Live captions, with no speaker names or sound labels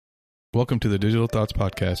Welcome to the Digital Thoughts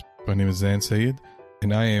Podcast. My name is Zan Sayed,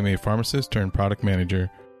 and I am a pharmacist turned product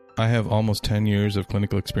manager. I have almost 10 years of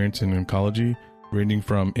clinical experience in oncology, ranging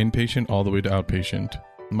from inpatient all the way to outpatient.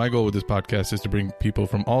 My goal with this podcast is to bring people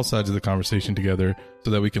from all sides of the conversation together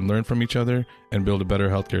so that we can learn from each other and build a better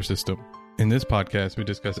healthcare system. In this podcast, we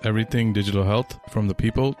discuss everything digital health, from the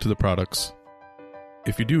people to the products.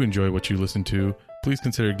 If you do enjoy what you listen to, please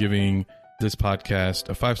consider giving this podcast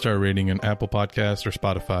a 5-star rating on Apple Podcasts or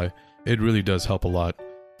Spotify. It really does help a lot.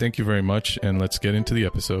 Thank you very much, and let's get into the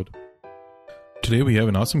episode. Today we have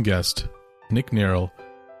an awesome guest, Nick Neral.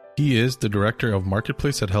 He is the Director of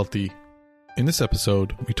Marketplace at Healthie. In this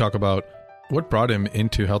episode, we talk about what brought him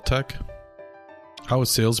into health tech, how his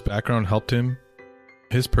sales background helped him,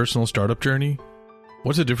 his personal startup journey,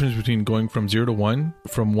 what's the difference between going from 0 to 1,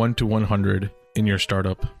 from 1 to 100 in your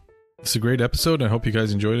startup. It's a great episode. I hope you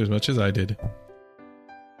guys enjoyed it as much as I did.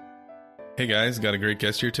 Hey guys, got a great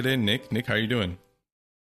guest here today, Nick. Nick, how are you doing?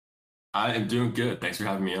 I am doing good. Thanks for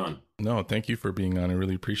having me on. No, thank you for being on. I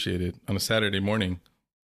really appreciate it on a Saturday morning.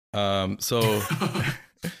 So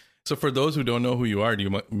for those who don't know who you are, do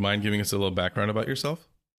you mind giving us a little background about yourself?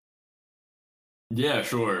 Yeah,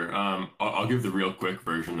 sure. I'll give the real quick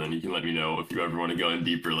version, then you can let me know if you ever want to go in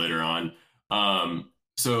deeper later on.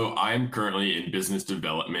 So I'm currently in business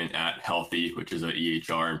development at Healthie, which is an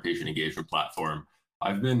EHR and patient engagement platform.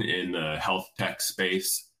 I've been in the health tech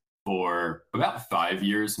space for about 5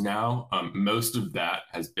 years now. Most of that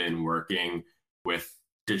has been working with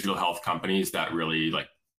digital health companies that really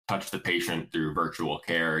touch the patient through virtual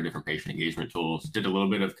care, different patient engagement tools. Did a little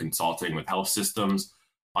bit of consulting with health systems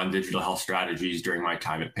on digital health strategies during my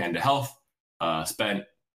time at Panda Health. Spent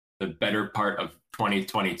the better part of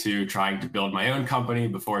 2022 trying to build my own company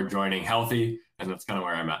before joining Healthie, and that's kind of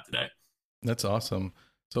where I'm at today. That's awesome.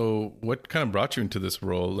 So what kind of brought you into this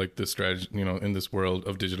role, like this strategy, in this world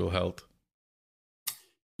of digital health?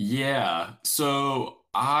 Yeah, so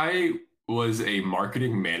I was a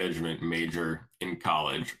marketing management major in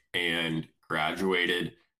college and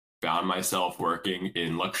graduated, found myself working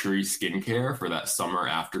in luxury skincare for that summer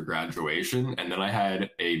after graduation. And then I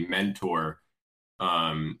had a mentor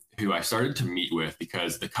who I started to meet with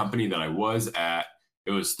because the company that I was at,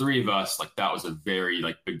 it was 3 of us. That was a very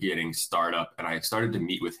beginning startup. And I started to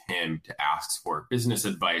meet with him to ask for business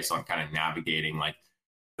advice on kind of navigating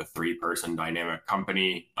the 3-person dynamic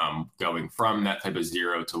company, going from that type of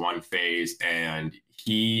 0 to 1 phase. And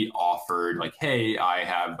he offered hey, I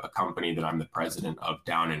have a company that I'm the president of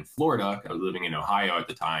down in Florida. I was living in Ohio at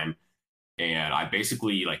the time. And I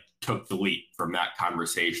basically took the leap from that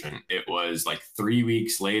conversation. It was 3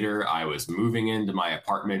 weeks later, I was moving into my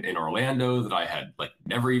apartment in Orlando that I had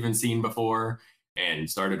never even seen before, and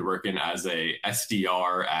started working as a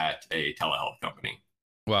SDR at a telehealth company.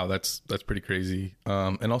 Wow, that's pretty crazy.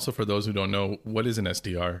 And also for those who don't know, what is an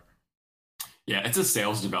SDR? Yeah, it's a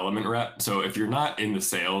sales development rep. So if you're not in the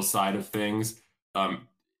sales side of things,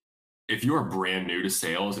 if you're brand new to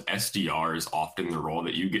sales, SDR is often the role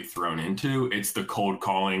that you get thrown into. It's the cold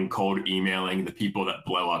calling, cold emailing, the people that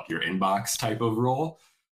blow up your inbox type of role.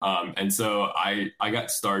 And so I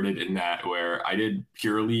got started in that, where I did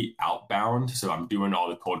purely outbound. So I'm doing all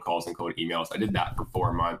the cold calls and cold emails. I did that for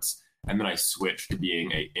 4 months. And then I switched to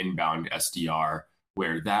being an inbound SDR,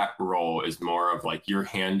 where that role is more of you're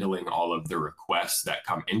handling all of the requests that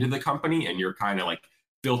come into the company, and you're kind of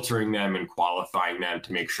filtering them and qualifying them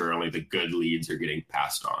to make sure only the good leads are getting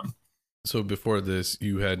passed on. So before this,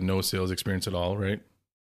 you had no sales experience at all, right?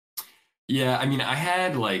 Yeah, I mean, I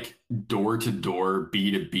had door-to-door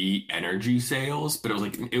B2B energy sales, but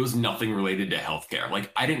it was nothing related to healthcare.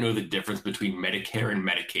 I didn't know the difference between Medicare and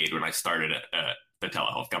Medicaid when I started at the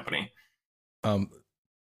telehealth company.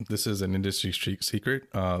 This is an industry secret.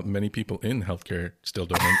 Many people in healthcare still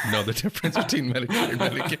don't know the difference between Medicare and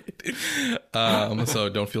Medicaid. So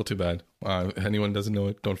don't feel too bad. Anyone doesn't know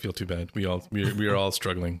it, don't feel too bad. We are all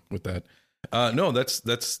struggling with that. No,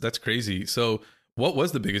 that's crazy. So what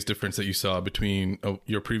was the biggest difference that you saw between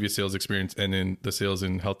your previous sales experience and in the sales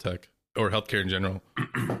in health tech or healthcare in general?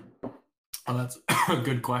 Oh, that's a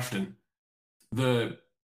good question.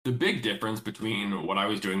 The big difference between what I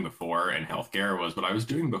was doing before and healthcare was what I was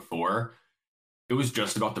doing before. It was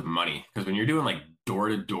just about the money. Because when you're doing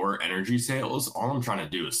door-to-door energy sales, all I'm trying to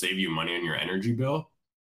do is save you money on your energy bill.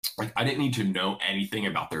 I didn't need to know anything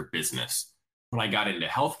about their business. When I got into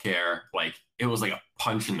healthcare, it was a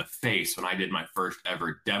punch in the face when I did my first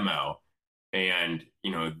ever demo. And,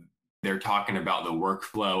 they're talking about the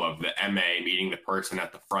workflow of the MA, meeting the person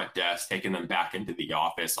at the front desk, taking them back into the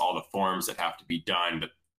office, all the forms that have to be done, the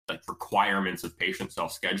requirements of patient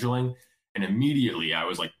self-scheduling. And immediately I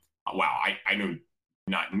was wow, I know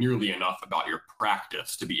not nearly enough about your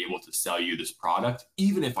practice to be able to sell you this product,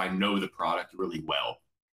 even if I know the product really well.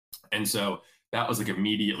 And so that was like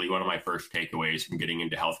immediately one of my first takeaways from getting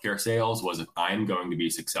into healthcare sales was if I'm going to be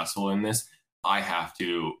successful in this, I have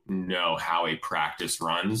to know how a practice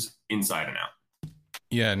runs inside and out.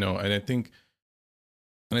 Yeah, no, and I think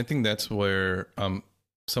that's where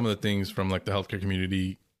some of the things from like the healthcare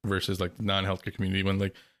community versus like the non-healthcare community, when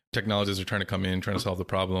like technologists are trying to come in, trying to solve the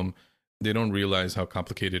problem, they don't realize how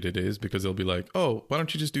complicated it is because they'll be like, oh, why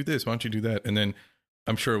don't you just do this? Why don't you do that? And then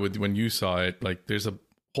I'm sure when you saw it, like there's a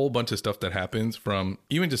whole bunch of stuff that happens from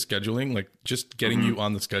even just scheduling, like just getting you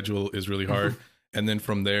on the schedule is really hard. And then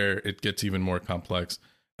from there, it gets even more complex.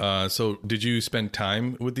 So did you spend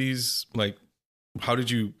time with these? Like, how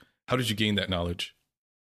did you gain that knowledge?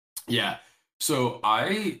 Yeah. So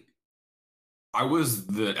I was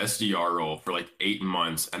the SDR role for like 8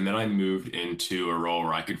 months, and then I moved into a role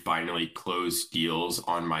where I could finally close deals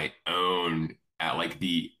on my own at like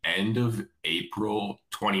the end of April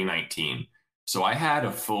 2019. So I had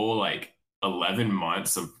a full like 11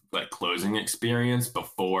 months of like closing experience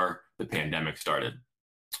before the pandemic started.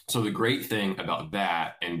 So the great thing about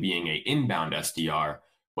that and being a inbound SDR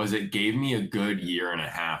was it gave me a good year and a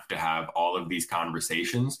half to have all of these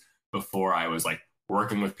conversations before I was like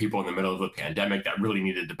working with people in the middle of the pandemic that really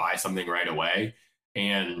needed to buy something right away.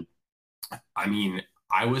 And I mean,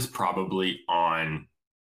 I was probably on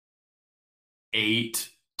 8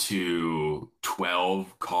 to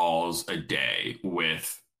 12 calls a day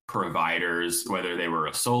with providers, whether they were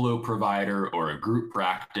a solo provider or a group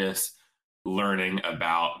practice, learning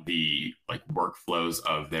about the like workflows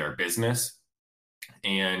of their business.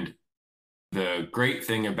 And the great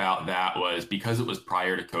thing about that was because it was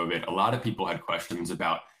prior to COVID, a lot of people had questions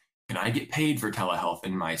about, can I get paid for telehealth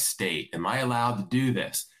in my state? Am I allowed to do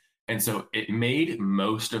this? And so it made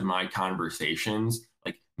most of my conversations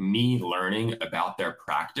like me learning about their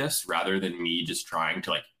practice rather than me just trying to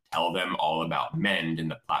like tell them all about Mend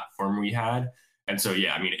and the platform we had. And so,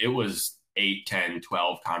 yeah, I mean, it was 8, 10,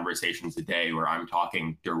 12 conversations a day where I'm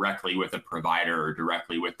talking directly with a provider or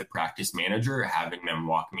directly with the practice manager, having them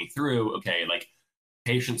walk me through, okay, like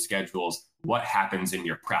patient schedules, what happens in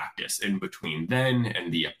your practice in between then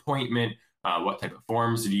and the appointment, what type of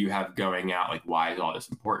forms do you have going out, like why is all this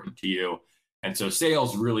important to you? And so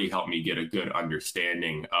sales really helped me get a good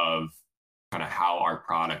understanding of kind of how our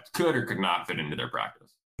product could or could not fit into their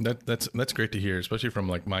practice. That's great to hear, especially from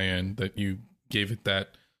like my end that you gave it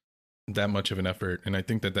that much of an effort, and I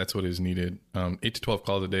think that's what is needed. 8 to 12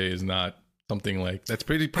 calls a day is not something like that's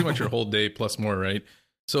pretty much your whole day plus more, right?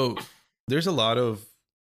 So there's a lot of,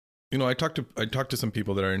 I talked to some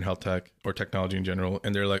people that are in health tech or technology in general,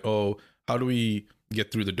 and they're like, oh, how do we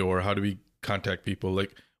get through the door? How do we contact people?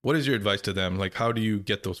 Like, what is your advice to them? Like, how do you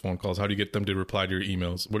get those phone calls? How do you get them to reply to your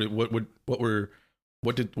emails? What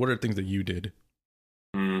are things that you did?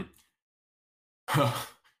 Mm.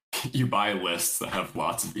 You buy lists that have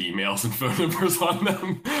lots of emails and phone numbers on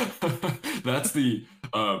them. That's the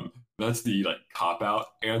like cop out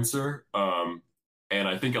answer. And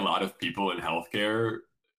I think a lot of people in healthcare,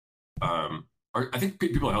 I think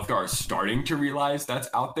people in healthcare are starting to realize that's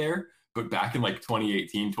out there. But back in like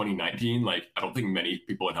 2018, 2019, like I don't think many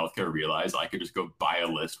people in healthcare realized I could just go buy a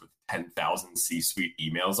list with 10,000 C-suite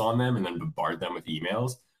emails on them and then bombard them with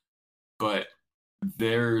emails. But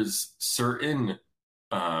there's certain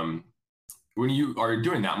um, when you are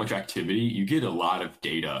doing that much activity, you get a lot of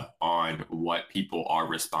data on what people are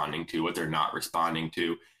responding to, what they're not responding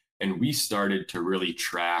to. And we started to really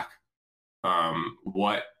track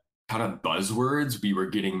what kind of buzzwords we were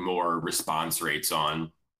getting more response rates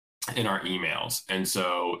on in our emails. And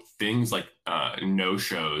so things like no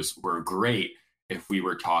shows were great if we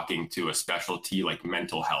were talking to a specialty like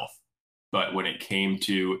mental health. But when it came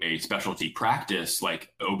to a specialty practice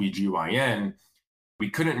like OBGYN, we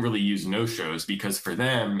couldn't really use no shows because for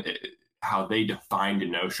them, how they defined a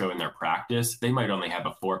no show in their practice, they might only have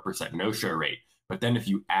a 4% no show rate. But then if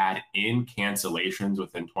you add in cancellations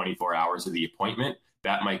within 24 hours of the appointment,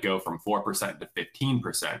 that might go from 4% to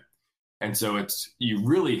 15%. And so you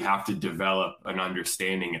really have to develop an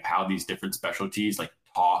understanding of how these different specialties like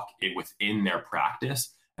talk it within their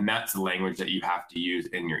practice. And that's the language that you have to use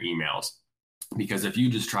in your emails. Because if you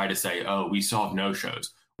just try to say, oh, we solve no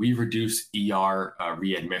shows, we reduce ER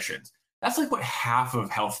readmissions, that's like what half of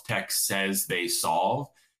health tech says they solve.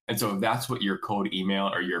 And so if that's what your cold email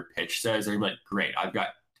or your pitch says, they're like, great, I've got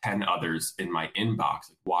 10 others in my inbox.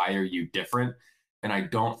 Like, why are you different? And I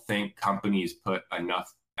don't think companies put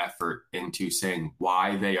enough effort into saying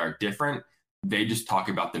why they are different they just talk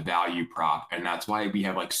about the value prop. And that's why we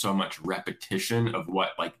have like so much repetition of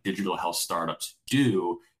what like digital health startups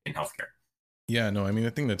do in healthcare. Yeah, no, I mean,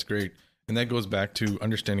 I think that's great. And that goes back to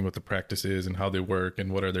understanding what the practice is and how they work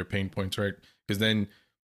and what are their pain points, right? Because then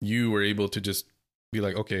you were able to just be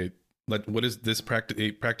like, okay, what is this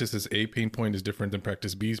practice? Practice A pain point is different than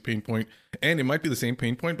practice B's pain point. And it might be the same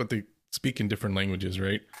pain point, but they speak in different languages,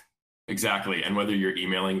 right? Exactly. And whether you're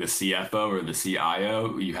emailing the CFO or the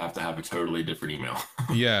CIO, you have to have a totally different email.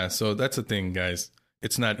 Yeah, so that's the thing, guys.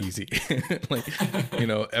 It's not easy. Like,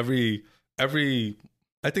 every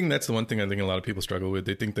I think that's the one thing I think a lot of people struggle with.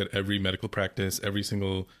 They think that every medical practice, every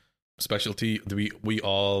single specialty, we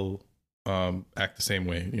all act the same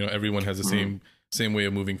way. Everyone has the same way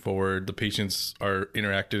of moving forward. The patients are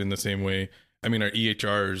interacted in the same way. I mean, our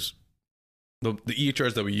EHRs, the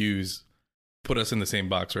EHRs that we use put us in the same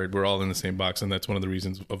box, right? We're all in the same box, and that's one of the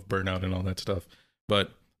reasons of burnout and all that stuff.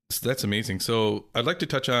 But that's amazing. So I'd like to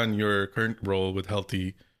touch on your current role with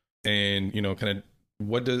Healthie, and kind of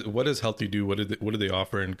what does Healthie do? What do they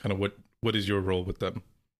offer, and kind of what is your role with them?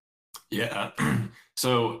 Yeah.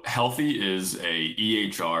 So Healthie is a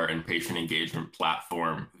EHR and patient engagement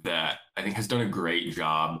platform that I think has done a great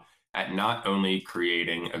job at not only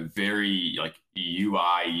creating a very like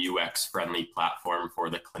UI UX friendly platform for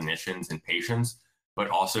the clinicians and patients, but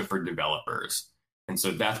also for developers. And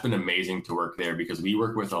so that's been amazing to work there because we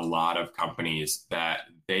work with a lot of companies that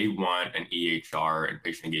they want an EHR and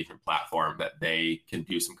patient engagement platform that they can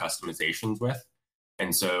do some customizations with.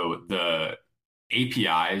 And so the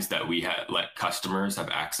APIs that we let customers have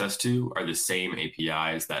access to are the same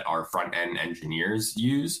APIs that our front end engineers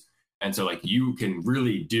use. And so, like, you can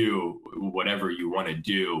really do whatever you want to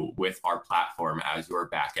do with our platform as your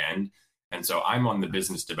back end. And so, I'm on the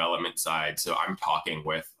business development side. So, I'm talking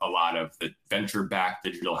with a lot of the venture backed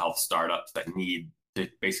digital health startups that need to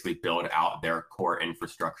basically build out their core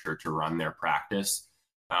infrastructure to run their practice.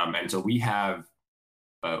 And so, we have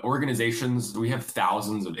organizations, we have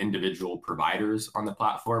thousands of individual providers on the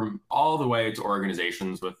platform, all the way to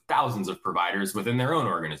organizations with thousands of providers within their own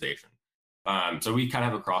organization. So we kind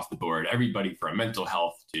of have across the board, everybody from mental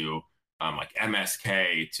health to like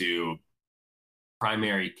MSK to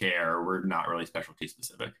primary care. We're not really specialty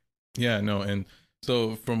specific. Yeah, no. And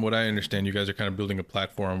so from what I understand, you guys are kind of building a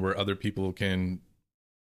platform where other people can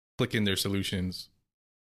click in their solutions.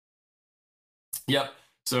 Yep.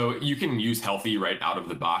 So you can use Healthie right out of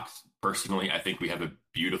the box. Personally, I think we have a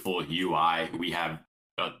beautiful UI. We have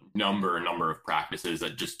a number of practices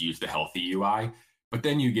that just use the Healthie UI. But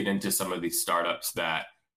then you get into some of these startups that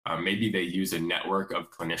maybe they use a network of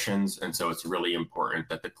clinicians. And so it's really important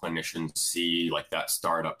that the clinicians see like that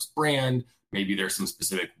startup's brand. Maybe there's some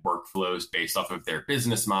specific workflows based off of their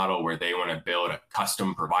business model where they want to build a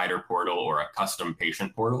custom provider portal or a custom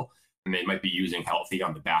patient portal. And they might be using Healthie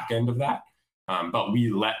on the back end of that. But we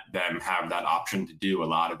let them have that option to do a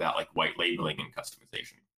lot of that like white labeling and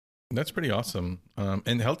customization. That's pretty awesome.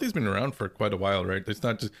 And Healthie's been around for quite a while, right? It's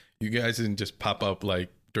not just, you guys didn't just pop up like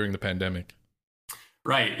during the pandemic.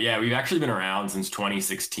 Right. Yeah. We've actually been around since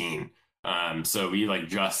 2016. So we like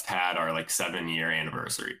just had our like 7-year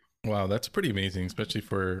anniversary. Wow. That's pretty amazing, especially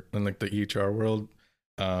for in like the EHR world.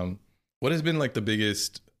 What has been like the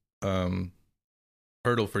biggest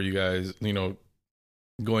hurdle for you guys,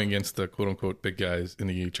 going against the quote unquote big guys in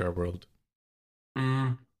the EHR world?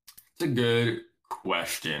 It's a good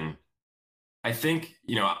question. I think,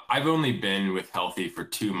 I've only been with Healthie for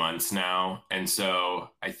 2 months now. And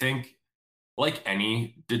so I think, like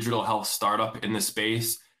any digital health startup in the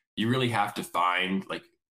space, you really have to find like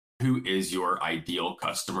who is your ideal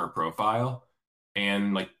customer profile.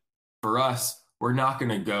 And like for us, we're not going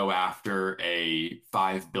to go after a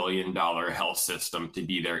 $5 billion health system to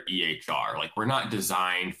be their EHR. Like we're not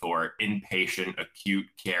designed for inpatient acute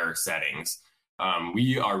care settings.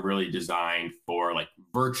 We are really designed for like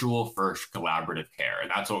virtual first collaborative care. And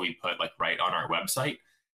that's what we put like right on our website.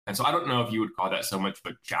 And so I don't know if you would call that so much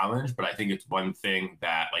of a challenge, but I think it's one thing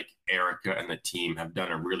that like Erica and the team have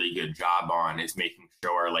done a really good job on is making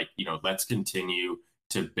sure like, let's continue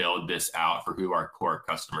to build this out for who our core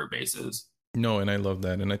customer base is. No, and I love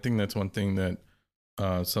that. And I think that's one thing that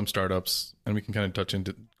some startups, and we can kind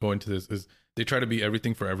of go into this, is they try to be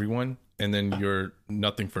everything for everyone, and then you're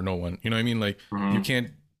nothing for no one. You know what I mean? Like you can't,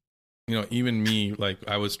 even me, like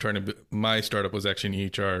I was my startup was actually an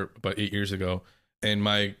EHR about 8 years ago, and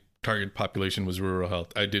my target population was rural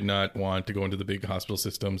health. I did not want to go into the big hospital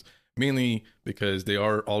systems, mainly because they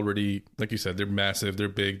are already, like you said, they're massive, they're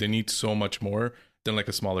big, they need so much more than like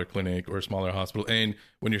a smaller clinic or a smaller hospital. And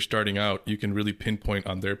when you're starting out, you can really pinpoint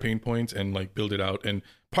on their pain points and like build it out and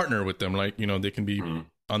partner with them. Like, they can be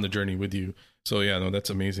on the journey with you. So yeah, no, that's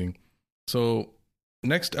amazing. So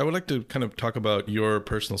next, I would like to kind of talk about your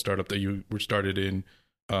personal startup that you were started in.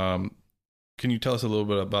 Um, can you tell us a little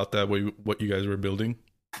bit about that? What you guys were building?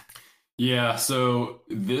 Yeah, so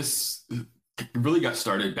this really got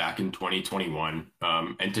started back in 2021.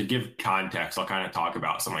 And to give context, I'll kind of talk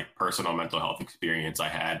about some like personal mental health experience I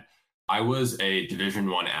had. I was a Division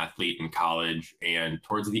I athlete in college, and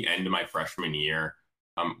towards the end of my freshman year,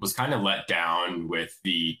 was kind of let down with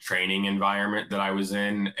the training environment that I was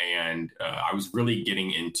in, and I was really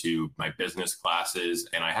getting into my business classes,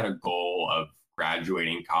 and I had a goal of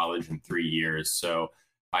graduating college in 3 years. So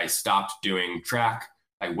I stopped doing track.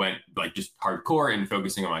 I went like just hardcore and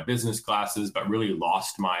focusing on my business classes, but really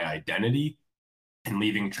lost my identity and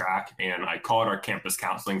leaving track. And I called our campus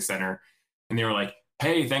counseling center, and they were like,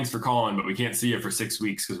 "Hey, thanks for calling, but we can't see you for 6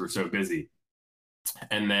 weeks because we're so busy."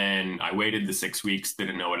 And then I waited the 6 weeks,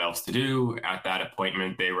 didn't know what else to do. At that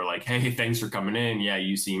appointment, they were like, "Hey, thanks for coming in. Yeah,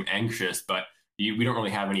 you seem anxious, but we don't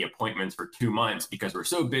really have any appointments for 2 months because we're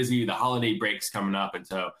so busy. The holiday break's coming up." And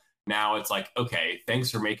so now it's like, okay,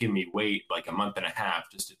 thanks for making me wait like a month and a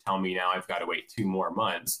half just to tell me now I've got to wait 2 more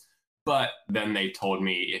months. But then they told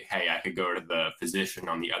me, hey, I could go to the physician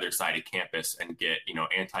on the other side of campus and get,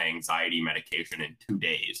 anti-anxiety medication in 2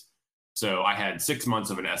 days. So I had 6 months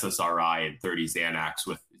of an SSRI and 30 Xanax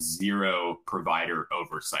with zero provider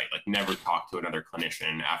oversight, like never talked to another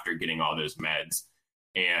clinician after getting all those meds.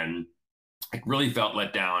 And I really felt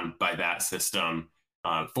let down by that system.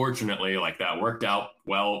 Fortunately, like that worked out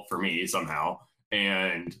well for me somehow.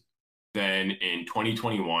 And then in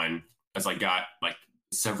 2021, as I got like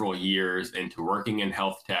several years into working in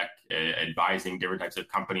health tech, advising different types of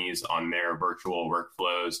companies on their virtual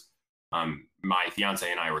workflows, my fiance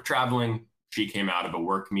and I were traveling. She came out of a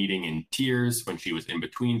work meeting in tears when she was in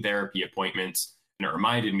between therapy appointments. And it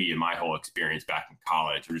reminded me of my whole experience back in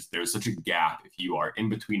college. There's such a gap if you are in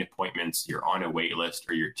between appointments, you're on a wait list,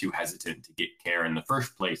 or you're too hesitant to get care in the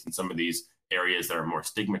first place in some of these areas that are more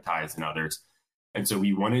stigmatized than others. And so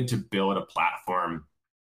we wanted to build a platform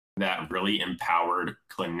that really empowered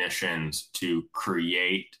clinicians to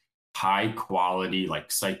create high quality, like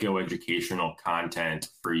psychoeducational content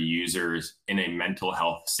for users in a mental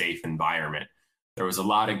health safe environment. There was a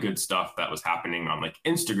lot of good stuff that was happening on like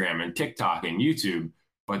Instagram and TikTok and YouTube.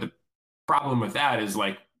 But the problem with that is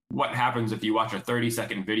like, what happens if you watch a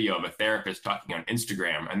 30-second video of a therapist talking on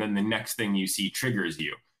Instagram and then the next thing you see triggers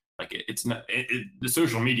you? Like it's not the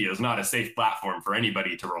social media is not a safe platform for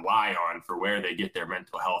anybody to rely on for where they get their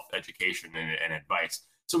mental health education and advice.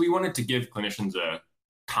 So we wanted to give clinicians a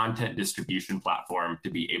content distribution platform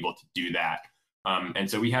to be able to do that. And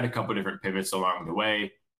so we had a couple different pivots along the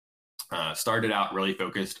way. Started out really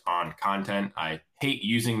focused on content. I hate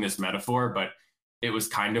using this metaphor, but it was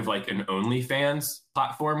kind of like an OnlyFans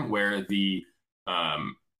platform where the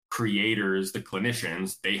creators, the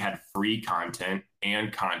clinicians, they had free content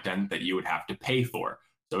and content that you would have to pay for.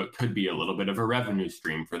 So it could be a little bit of a revenue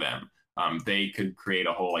stream for them. They could create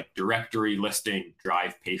a whole like directory listing,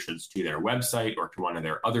 drive patients to their website or to one of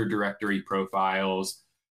their other directory profiles.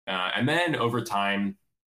 And then over time,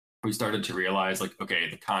 we started to realize like, okay,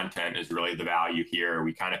 the content is really the value here.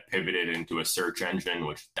 We kind of pivoted into a search engine,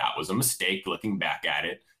 which that was a mistake looking back at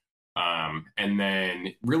it. And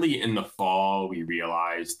then really in the fall, we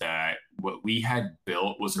realized that what we had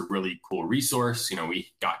built was a really cool resource.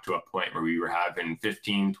 We got to a point where we were having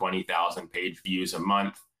 15, 20,000 page views a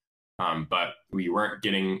month, but we weren't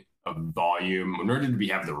getting a volume, nor did we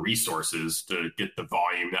have the resources to get the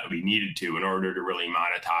volume that we needed to in order to really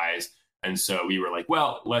monetize. And so we were like,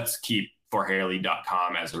 well, let's keep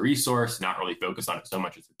forhealthie.com as a resource, not really focus on it so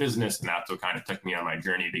much as a business. And that's what kind of took me on my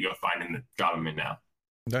journey to go finding the job I'm in now.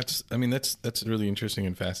 That's really interesting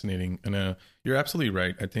and fascinating. And you're absolutely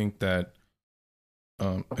right. I think that,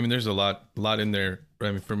 there's a lot in there.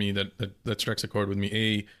 I mean, for me that strikes a chord with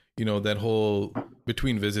me. That whole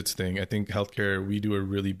between visits thing. I think healthcare, we do a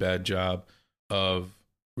really bad job of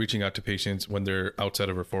reaching out to patients when they're outside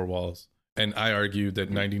of our four walls. And I argue that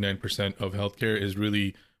 99% of healthcare is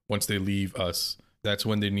really once they leave us, that's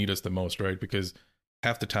when they need us the most, right? Because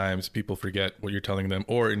half the times people forget what you're telling them,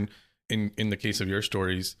 or in the case of your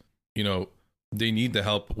stories, they need the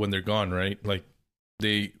help when they're gone, right? Like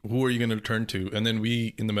who are you going to turn to? And then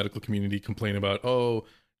we in the medical community complain about, oh,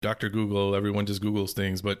 Dr. Google, everyone just Googles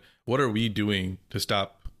things. But what are we doing to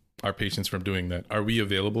stop our patients from doing that? Are we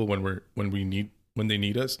available when they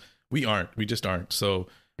need us? We aren't. We just aren't. So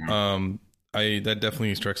that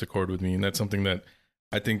definitely strikes a chord with me, and that's something that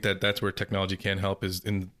I think that's where technology can help, is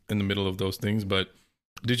in the middle of those things. But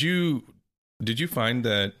did you find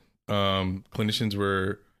that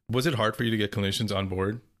clinicians was it hard for you to get clinicians on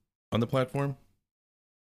board? on the platform?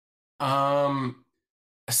 Um,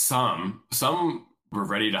 some were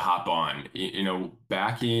ready to hop on.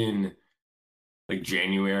 Back in like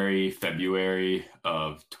January, February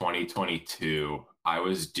of 2022, I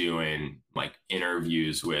was doing like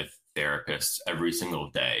interviews with therapists every single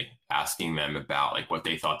day, asking them about like what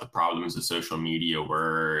they thought the problems of social media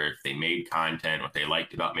were, if they made content, what they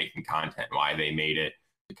liked about making content, why they made it,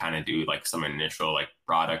 to kind of do like some initial like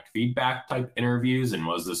product feedback type interviews and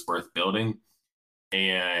was this worth building?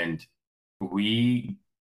 And we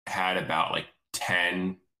had about like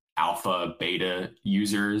 10 alpha beta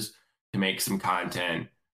users to make some content.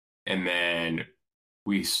 And then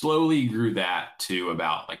we slowly grew that to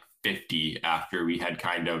about like 50 after we had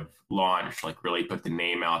kind of launched, like really put the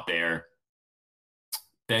name out there.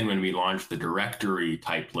 Then when we launched the directory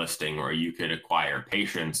type listing where you could acquire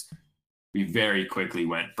patients, we very quickly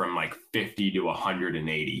went from like 50 to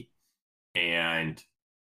 180. And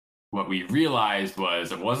what we realized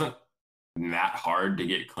was it wasn't that hard to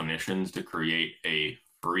get clinicians to create a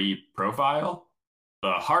free profile.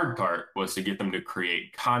 The hard part was to get them to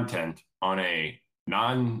create content on a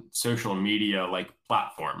non-social media like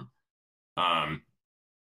platform. Um,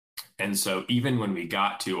 and so even when we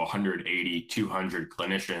got to 180, 200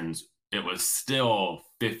 clinicians, it was still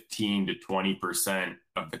 15 to 20%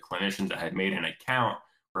 of the clinicians that had made an account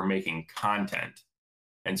were making content.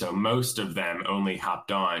 And so most of them only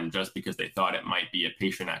hopped on just because they thought it might be a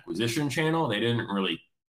patient acquisition channel. They didn't really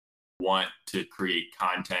want to create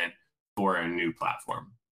content for a new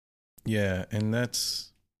platform. Yeah, and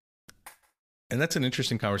that's an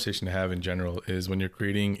interesting conversation to have in general, is when you're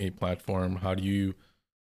creating a platform, how do you,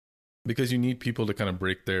 because you need people to kind of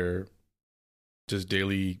break their just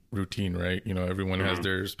daily routine, right? Everyone has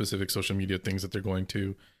their specific social media things that they're going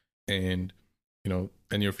to, and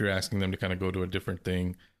and if you're asking them to kind of go to a different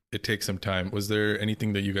thing, it takes some time. Was there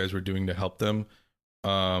anything that you guys were doing to help them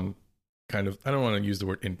kind of, I don't want to use the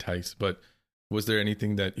word entice, but was there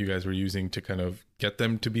anything that you guys were using to kind of get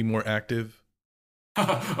them to be more active?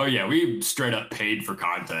 Oh yeah, we straight up paid for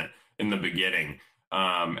content in the beginning.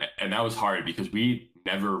 And that was hard because we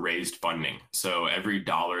never raised funding. So every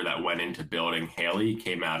dollar that went into building Healthie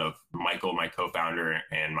came out of Michael, my co-founder,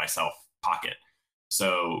 and myself pocket.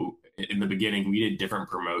 So in the beginning, we did different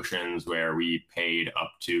promotions where we paid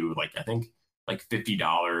up to like, I think like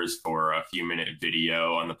 $50 for a few minute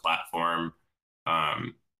video on the platform.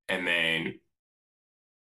 And then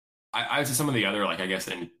I some of the other, like, I guess,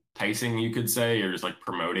 enticing, you could say, or just like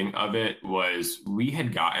promoting of it was we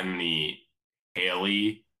had gotten the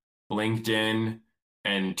Haley LinkedIn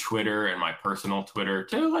and Twitter and my personal Twitter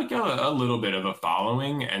to like a little bit of a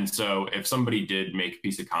following. And so if somebody did make a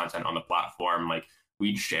piece of content on the platform, like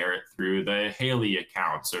we'd share it through the Haley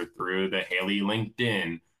accounts or through the Haley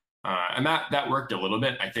LinkedIn. And that worked a little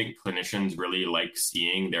bit. I think clinicians really like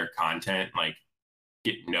seeing their content like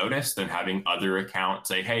get noticed and having other accounts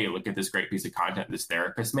say, hey, look at this great piece of content this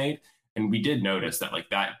therapist made. And we did notice that like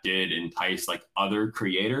that did entice like other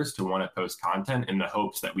creators to want to post content in the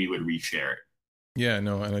hopes that we would reshare it. Yeah,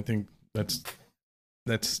 no, and I think that's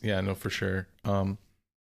yeah, no, for sure.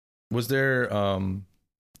 Was there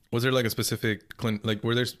like a specific like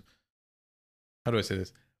were there's, how do I say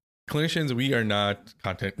this? Clinicians, we are not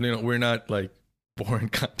content, we're not like born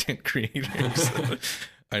content creators.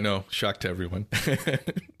 I know, shock to everyone.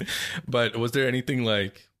 But was there anything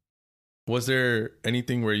where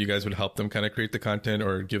you guys would help them kind of create the content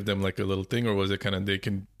or give them like a little thing, or was it kind of they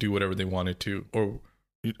can do whatever they wanted to? Or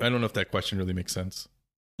I don't know if that question really makes sense.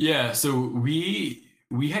 Yeah, so we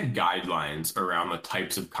had guidelines around the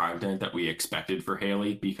types of content that we expected for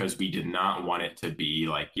Haley because we did not want it to be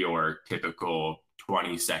like your typical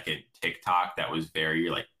 20-second TikTok that was very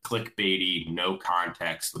like clickbaity, no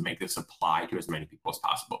context, would make this apply to as many people as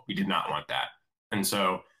possible. We did not want that. And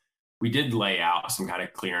so we did lay out some kind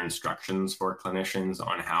of clear instructions for clinicians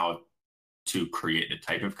on how to create the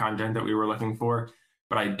type of content that we were looking for.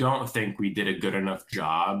 But I don't think we did a good enough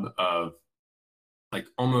job of like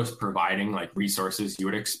almost providing like resources you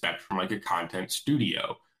would expect from like a content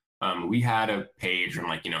studio. We had a page on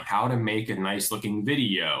like, how to make a nice looking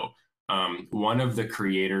video. One of the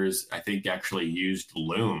creators, I think, actually used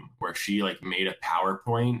Loom, where she like made a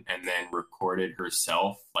PowerPoint and then recorded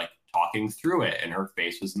herself like talking through it, and her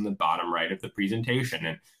face was in the bottom right of the presentation,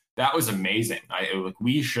 and that was amazing.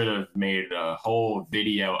 We should have made a whole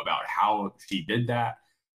video about how she did that,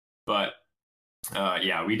 but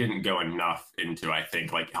yeah, we didn't go enough into, I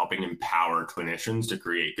think, like helping empower clinicians to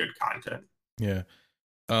create good content. Yeah.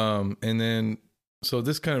 And then, so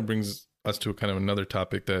this kind of brings us to a kind of another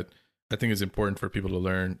topic that I think is important for people to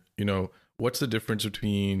learn. What's the difference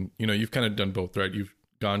between, you've kind of done both, right? You've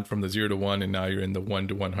gone from the 0 to 1 and now you're in the 1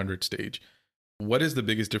 to 100 stage. What is the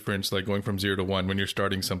biggest difference, like going from 0 to 1 when you're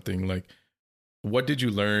starting something? Like, what did you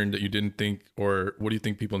learn that you didn't think, or what do you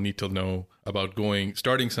think people need to know about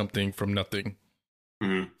starting something from nothing?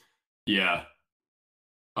 Mhm. Yeah.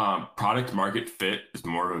 Product market fit is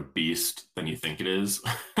more of a beast than you think it is,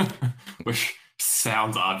 which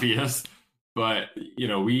sounds obvious, but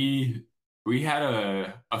we had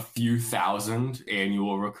a few thousand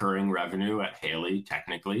annual recurring revenue at Haley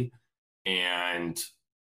technically, and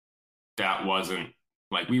that wasn't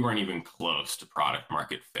like we weren't even close to product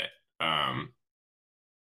market fit.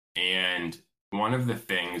 And one of the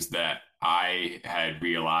things that I had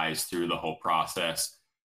realized through the whole process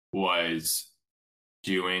was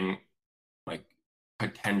doing like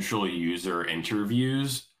potential user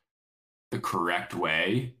interviews the correct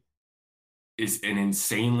way is an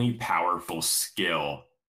insanely powerful skill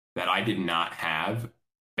that I did not have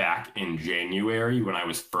back in January when I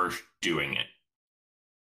was first doing it.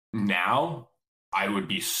 Now I would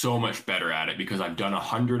be so much better at it because I've done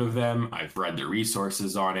 100 of them. I've read the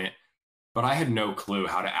resources on it, but I had no clue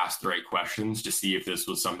how to ask the right questions to see if this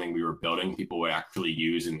was something we were building people would actually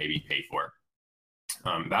use and maybe pay for.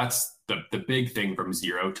 That's the big thing from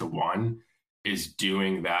 0 to 1 is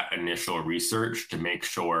doing that initial research to make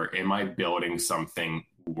sure, am I building something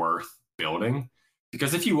worth building?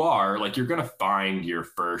 Because if you are, like, you're going to find your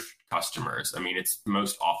first customers. I mean, it's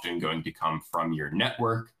most often going to come from your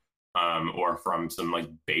network, or from some like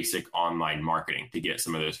basic online marketing to get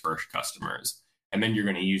some of those first customers. And then you're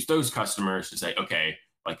going to use those customers to say, okay,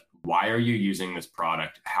 like, why are you using this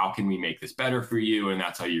product? How can we make this better for you? And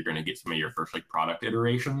that's how you're going to get some of your first like product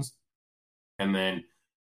iterations. And then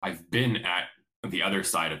I've been at the other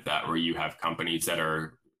side of that where you have companies that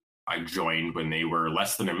I joined when they were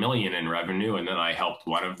less than 1 million in revenue. And then I helped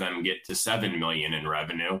one of them get to 7 million in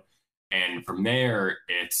revenue. And from there,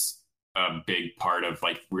 it's a big part of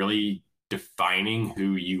like really defining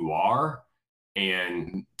who you are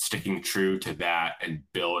and sticking true to that and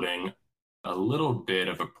building a little bit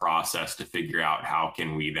of a process to figure out how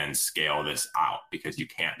can we then scale this out, because you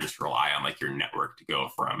can't just rely on like your network to go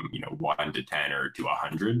from 1 to 10 or to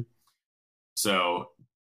 100. So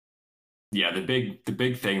yeah, the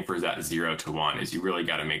big thing for that 0 to 1 is you really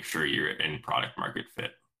got to make sure you're in product market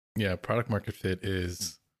fit. Yeah, product market fit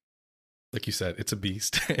is, like you said, it's a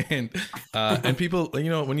beast. And people,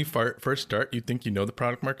 when you first start, you think you know the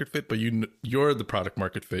product market fit, but you're the product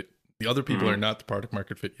market fit. The other people are not the product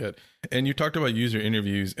market fit yet. And you talked about user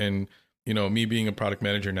interviews, and me being a product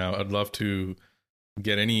manager now, I'd love to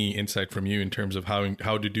get any insight from you in terms of how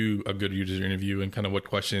to do a good user interview and kind of what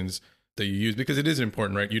questions that you use, because it is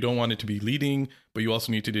important, right? You don't want it to be leading, but you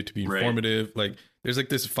also need it to be informative. Right. Like, there's like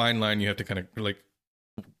this fine line you have to kind of like.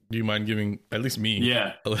 Do you mind giving at least me?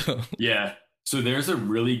 Yeah. A little? Yeah. So there's a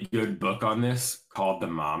really good book on this called The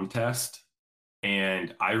Mom Test.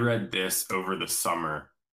 And I read this over the summer,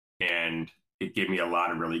 and it gave me a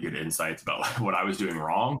lot of really good insights about what I was doing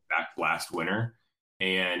wrong back last winter.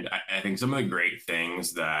 And I think some of the great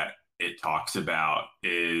things that it talks about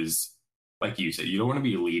is, like you said, you don't want to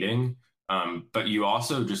be leading, but you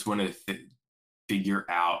also just want to figure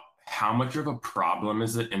out how much of a problem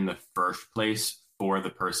is it in the first place for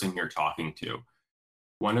the person you're talking to.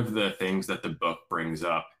 One of the things that the book brings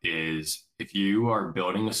up is if you are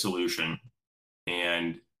building a solution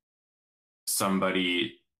and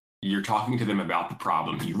you're talking to them about the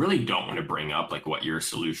problem, you really don't want to bring up like what your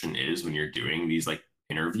solution is when you're doing these like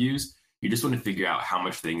interviews. You just want to figure out how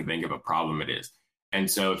much they can think of a problem it is. And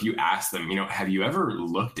so if you ask them, have you ever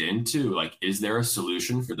looked into like, is there a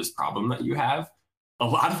solution for this problem that you have? A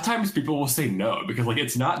lot of times people will say no, because like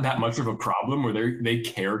it's not that much of a problem where they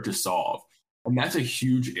care to solve. And that's a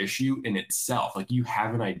huge issue in itself. Like, you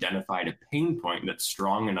haven't identified a pain point that's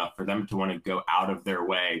strong enough for them to want to go out of their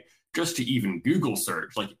way just to even Google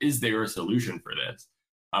search, like, is there a solution for this?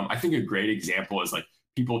 I think a great example is like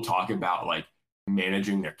people talk about like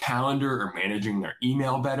managing their calendar or managing their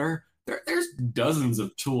email better. There's dozens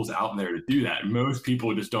of tools out there to do that. Most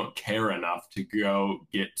people just don't care enough to go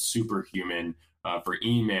get superhuman for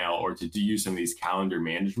email or to use some of these calendar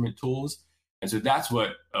management tools. And so that's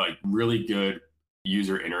what like really good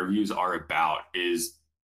user interviews are about, is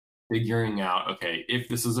figuring out, okay, if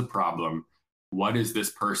this is a problem, what is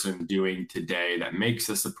this person doing today that makes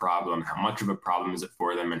this a problem? How much of a problem is it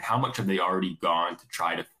for them? And how much have they already gone to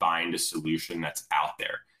try to find a solution that's out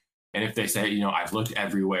there? And if they say, I've looked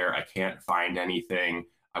everywhere, I can't find anything,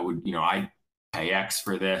 I'd pay X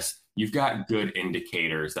for this. You've got good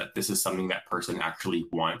indicators that this is something that person actually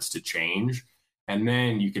wants to change. And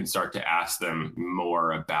then you can start to ask them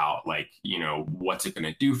more about like, what's it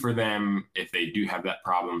going to do for them if they do have that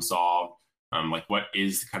problem solved? Like what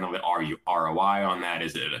is kind of the ROI on that?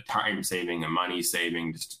 Is it a time saving, a money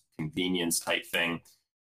saving, just convenience type thing?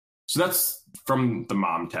 So that's from the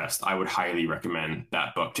mom test. I would highly recommend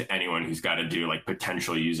that book to anyone who's got to do like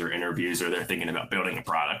potential user interviews or they're thinking about building a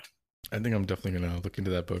product. I think I'm definitely going to look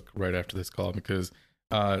into that book right after this call because,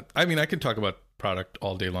 I mean, I can talk about product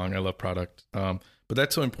all day long. I love product, but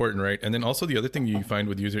that's so important, right? And then also the other thing you find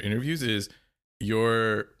with user interviews is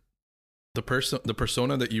your the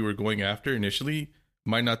persona that you were going after initially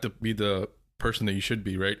might not be the person that you should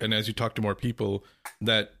be, right? And as you talk to more people,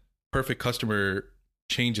 that perfect customer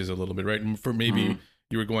changes a little bit, right? And for maybe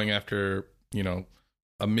you were going after,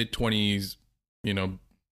 a mid-20s,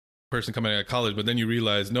 person coming out of college, but then you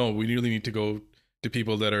realize, no, we really need to go to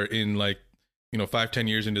people that are in like, 5-10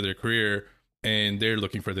 years into their career and they're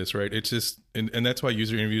looking for this, right? It's just, and that's why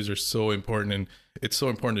user interviews are so important. And it's so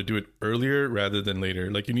important to do it earlier rather than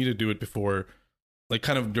later. Like you need to do it before, like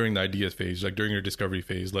kind of during the ideas phase, like during your discovery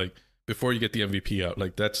phase, like before you get the MVP out.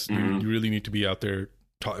 Like that's, you really need to be out there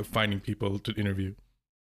finding people to interview.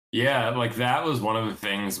 Yeah, like that was one of the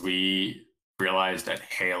things we realized at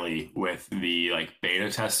Haley with the like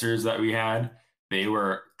beta testers that we had. They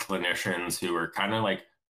were clinicians who were kind of like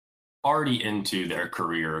already into their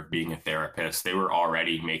career of being a therapist. They were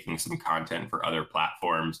already making some content for other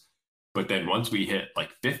platforms. But then once we hit like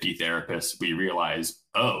 50 therapists, we realized,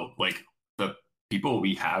 oh, like the people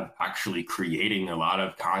we have actually creating a lot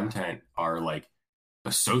of content are like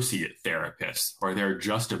associate therapists, or they're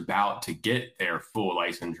just about to get their full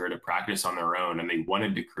licensure to practice on their own. And they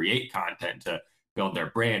wanted to create content to build their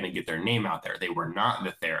brand and get their name out there. They were not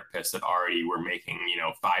the therapists that already were making,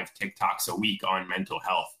 5 TikToks a week on mental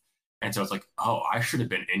health. And so it's like, oh, I should have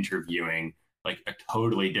been interviewing like a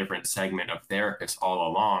totally different segment of therapists all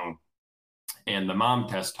along. And the mom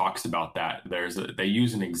test talks about that. They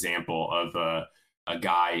use an example of a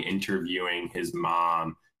guy interviewing his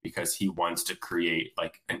mom because he wants to create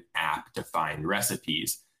like an app to find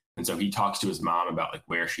recipes. And so he talks to his mom about like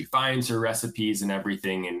where she finds her recipes and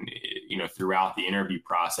everything. And, throughout the interview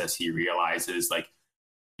process, he realizes like,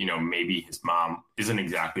 maybe his mom isn't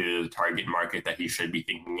exactly the target market that he should be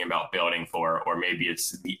thinking about building for, or maybe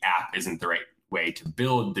it's the app isn't the right way to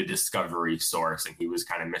build the discovery source. And he was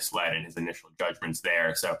kind of misled in his initial judgments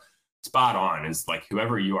there. So spot on is like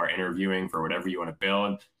whoever you are interviewing for whatever you want to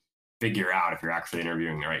build, figure out if you're actually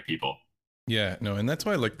interviewing the right people. Yeah, no, and that's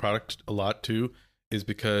why I like product a lot too, is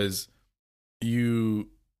because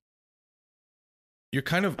you're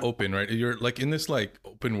kind of open, right? You're like in this like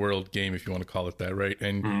open world game, if you want to call it that, right?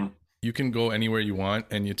 And you can go anywhere you want,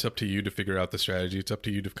 and it's up to you to figure out the strategy. It's up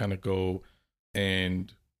to you to kind of go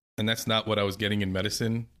and that's not what I was getting in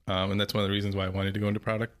medicine, and that's one of the reasons why I wanted to go into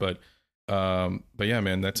product. But yeah,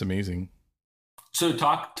 man, that's amazing. So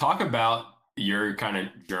talk about your kind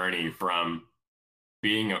of journey from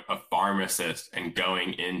being a pharmacist and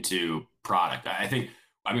going into product. I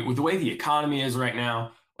mean, with the way the economy is right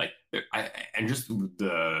now, like, and just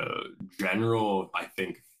the general, I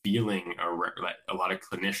think, feeling like a lot of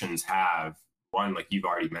clinicians have. One, like you've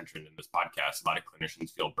already mentioned in this podcast, a lot of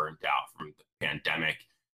clinicians feel burnt out from the pandemic.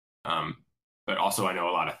 But also, I know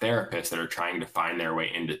a lot of therapists that are trying to find their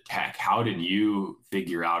way into tech. How did you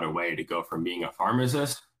figure out a way to go from being a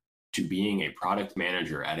pharmacist to being a product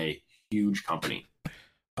manager at a huge company?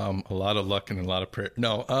 A lot of luck and a lot of prayer.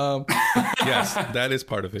 No, yes, that is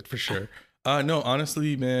part of it for sure. No,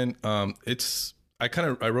 honestly, man, I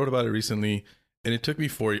wrote about it recently, and it took me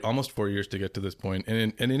almost 4 years to get to this point.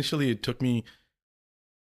 And initially, it took me.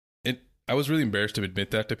 I was really embarrassed to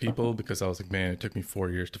admit that to people because I was like, man, it took me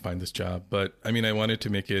 4 years to find this job. But I mean, I wanted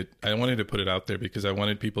to put it out there because I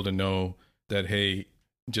wanted people to know that, hey,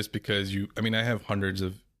 just because I have hundreds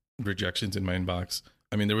of rejections in my inbox.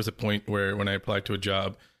 I mean, there was a point where when I applied to a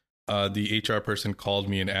job, the HR person called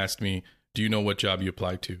me and asked me, do you know what job you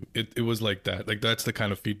applied to? It was like that. Like, that's the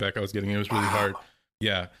kind of feedback I was getting. It was really hard.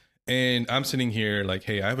 Yeah. And I'm sitting here like,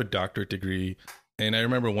 hey, I have a doctorate degree. And I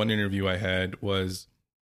remember one interview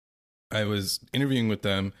I was interviewing with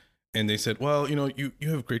them, and they said, well, you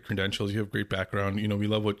have great credentials. You have great background. We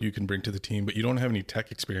love what you can bring to the team, but you don't have any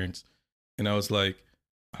tech experience. And I was like,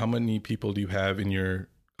 how many people do you have in your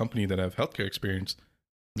company that have healthcare experience?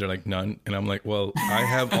 They're like, none. And I'm like, well, I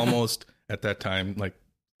have almost at that time, like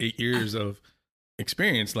 8 years of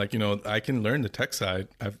experience. Like, I can learn the tech side.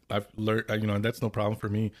 I've learned, that's no problem for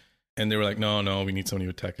me. And they were like, no, we need somebody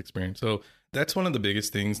with tech experience. So that's one of the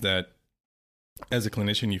biggest things that as a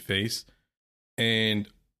clinician you face. And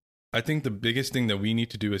I think the biggest thing that we need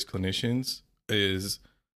to do as clinicians is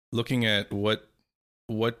looking at what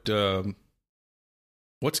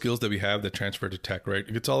what skills that we have that transfer to tech, right?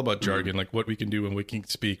 It's all about jargon, like what we can do and we can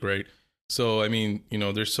speak, right? So I mean,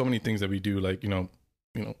 there's so many things that we do, like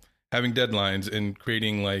having deadlines and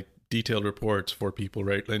creating like detailed reports for people,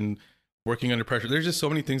 right? And working under pressure. There's just so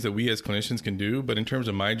many things that we as clinicians can do. But in terms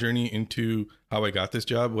of my journey into how I got this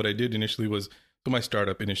job, what I did initially was, so my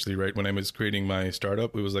startup initially, right? When I was creating my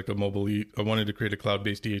startup, it was like I wanted to create a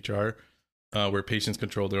cloud-based EHR where patients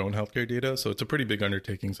control their own healthcare data. So it's a pretty big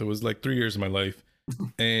undertaking. So it was like 3 years of my life.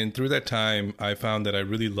 And through that time, I found that I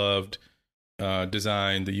really loved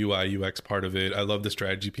design, the UI, UX part of it. I loved the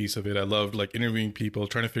strategy piece of it. I loved like interviewing people,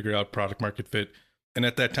 trying to figure out product market fit. And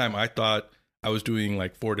at that time, I thought I was doing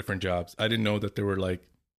like 4 different jobs. I didn't know that there were like,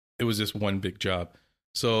 it was just one big job.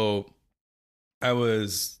 So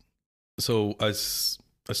as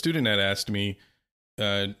a student had asked me,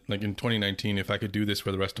 like in 2019, if I could do this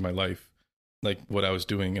for the rest of my life, like what I was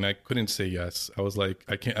doing. And I couldn't say yes. I was like,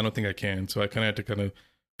 I don't think I can. So I kind of had to kind of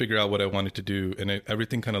figure out what I wanted to do. And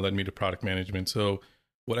everything kind of led me to product management. So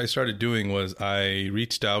what I started doing was I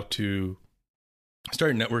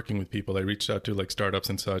started networking with people. I reached out to like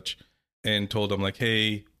startups and such and told them like,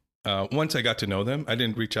 hey, once I got to know them, I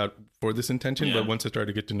didn't reach out for this intention, but once I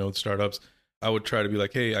started to get to know the startups, I would try to be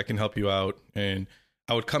like, hey, I can help you out. And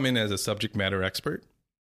I would come in as a subject matter expert.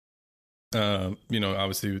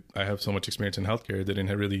 Obviously I have so much experience in healthcare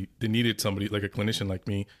that they needed somebody like a clinician like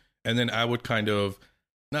me. And then I would kind of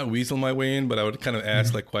not weasel my way in, but I would kind of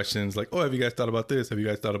ask like questions like, oh, have you guys thought about this? Have you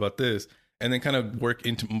guys thought about this? And then kind of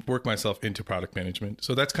work myself into product management.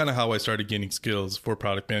 So that's kind of how I started gaining skills for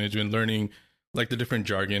product management, learning like the different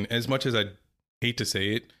jargon. As much as I hate to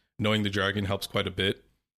say it, knowing the jargon helps quite a bit.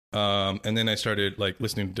 And then I started like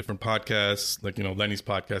listening to different podcasts, like, Lenny's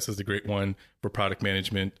podcast is a great one for product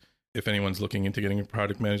management. If anyone's looking into getting into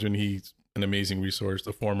product management, he's an amazing resource,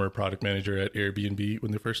 a former product manager at Airbnb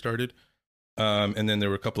when they first started. And then there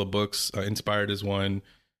were a couple of books, Inspired is one.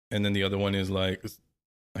 And then the other one is like,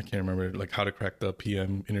 I can't remember, like How to Crack the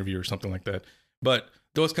PM Interview or something like that. But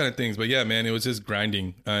those kind of things. But yeah, man, it was just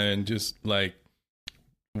grinding and just like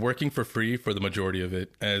working for free for the majority of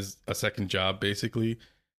it as a second job, basically.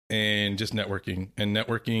 And just networking.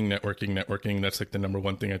 That's like the number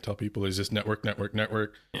one thing I tell people is just network.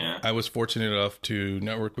 Yeah. I was fortunate enough to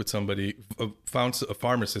network with somebody, found a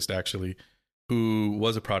pharmacist actually, who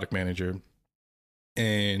was a product manager.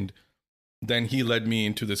 And then he led me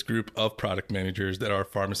into this group of product managers that are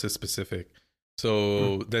pharmacist specific.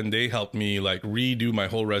 So then they helped me like redo my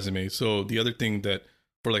whole resume. So the other thing that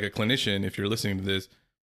for like a clinician, if you're listening to this,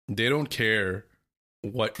 they don't care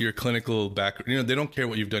what your clinical background, they don't care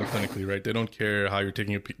what you've done clinically, right? They don't care how you're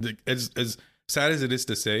taking as sad as it is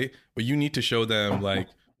to say, but you need to show them like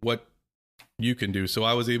what you can do. So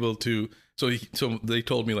I was able to, so they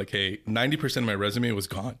told me like, hey, 90% of my resume was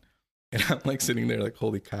gone. And I'm like sitting there like,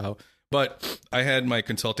 holy cow. But I had my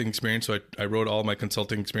consulting experience. So I wrote all my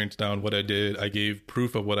consulting experience down, what I did. I gave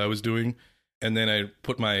proof of what I was doing. And then I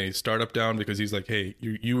put my startup down because he's like, hey,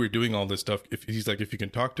 you were doing all this stuff. He's like, if you can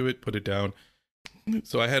talk to it, put it down.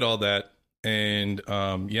 So I had all that. And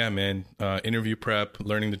interview prep,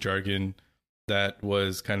 learning the jargon, that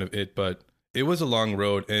was kind of it. But it was a long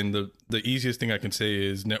road. And the easiest thing I can say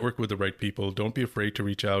is network with the right people. Don't be afraid to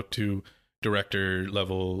reach out to director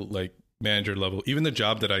level, like manager level. Even the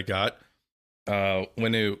job that I got,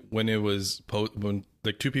 when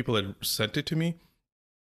like 2 people had sent it to me,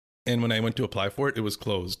 and when I went to apply for it, it was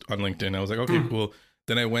closed on LinkedIn. I was like, okay, cool.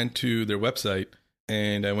 Then I went to their website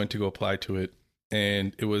and I went to go apply to it,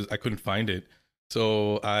 and I couldn't find it.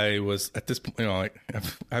 So I was at this point, like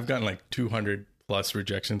I've gotten like 200 plus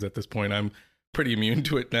rejections at this point. I'm pretty immune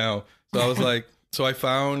to it now. So I was like, so I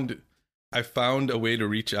found a way to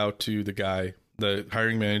reach out to the guy, the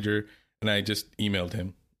hiring manager, and I just emailed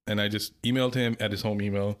him. And I just emailed him at his home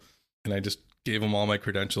email, and I just gave him all my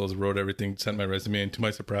credentials, wrote everything, sent my resume, and to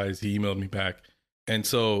my surprise, he emailed me back. And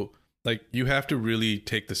so, like, you have to really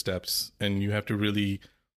take the steps, and you have to really,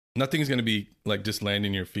 nothing's going to be like just land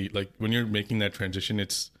in your feet. Like when you're making that transition,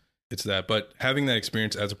 it's that. But having that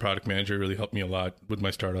experience as a product manager really helped me a lot with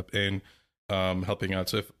my startup and helping out.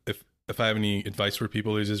 So if I have any advice for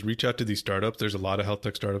people, is just reach out to these startups. There's a lot of health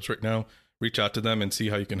tech startups right now. Reach out to them and see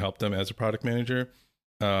how you can help them as a product manager.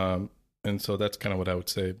 And so that's kind of what I would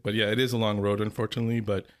say. But yeah, it is a long road, unfortunately.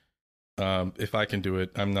 But if I can do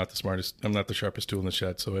it, I'm not the sharpest tool in the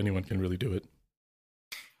shed. So anyone can really do it.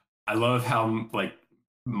 I love how like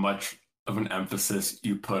much of an emphasis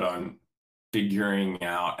you put on figuring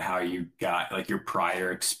out how you got like your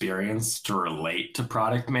prior experience to relate to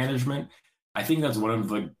product management. I think that's one of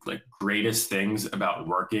the like greatest things about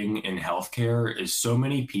working in healthcare is so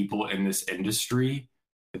many people in this industry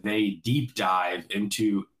they deep dive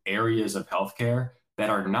into areas of healthcare that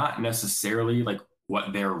are not necessarily like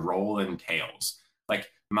what their role entails. Like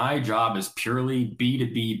my job is purely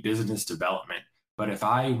B2B business development. But if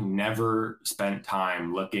I never spent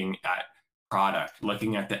time looking at product,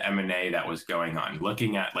 looking at the M&A that was going on,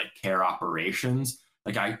 looking at like care operations,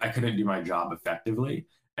 like I couldn't do my job effectively.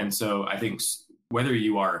 And so I think whether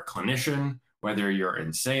you are a clinician, whether you're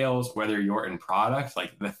in sales, whether you're in product,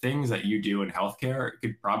 like the things that you do in healthcare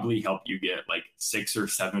could probably help you get like 6 or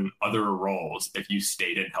 7 other roles if you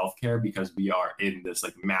stayed in healthcare, because we are in this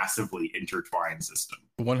like massively intertwined system.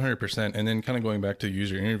 100%. And then kind of going back to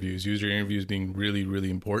user interviews being really,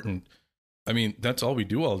 really important. I mean, that's all we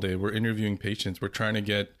do all day. We're interviewing patients. We're trying to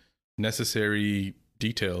get necessary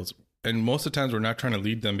details. And most of the times we're not trying to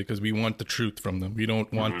lead them because we want the truth from them. We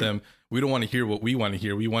don't want them. We don't want to hear what we want to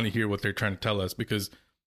hear. We want to hear what they're trying to tell us, because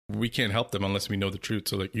we can't help them unless we know the truth.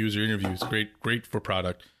 So like user interviews, great for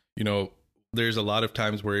product. You know, there's a lot of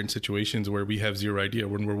times we're in situations where we have zero idea.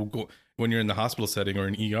 When you're in the hospital setting or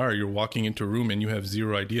in ER, you're walking into a room and you have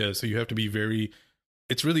zero idea. So you have to be very,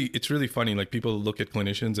 it's really funny. Like people look at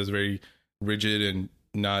clinicians as very rigid and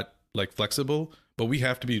not like flexible, but we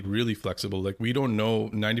have to be really flexible. Like we don't know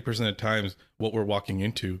 90% of the times what we're walking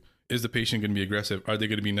into. Is the patient going to be aggressive? Are they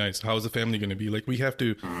going to be nice? How is the family going to be? Like we have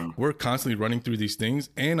to, we're constantly running through these things.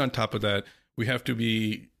 And on top of that, we have to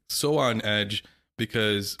be so on edge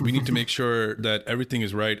because we need to make sure that everything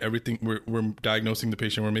is right. Everything we're diagnosing the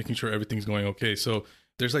patient. We're making sure everything's going okay. So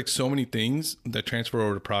there's like so many things that transfer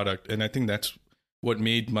over to product. And I think that's what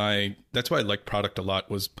that's why I like product a lot,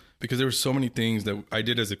 was because there were so many things that I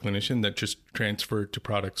did as a clinician that just transferred to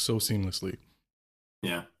product so seamlessly.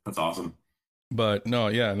 Yeah, that's awesome. But no,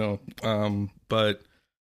 yeah, no. But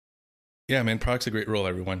yeah, man, product's a great role,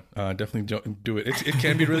 everyone. Definitely don't do it. It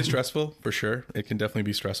can be really stressful for sure. It can definitely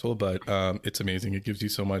be stressful, but it's amazing. It gives you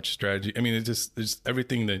so much strategy. I mean, it's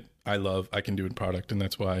everything that I love, I can do in product. And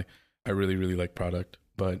that's why I really, really like product.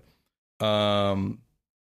 But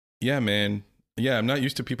yeah, man. Yeah, I'm not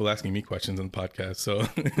used to people asking me questions on the podcast. So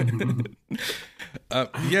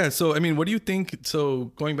yeah. So, I mean, what do you think? So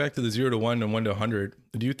going back to the 0 to 1 and 1 to 100,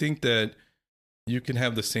 do you think that you can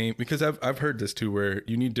have the same, because I've heard this too, where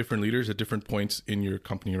you need different leaders at different points in your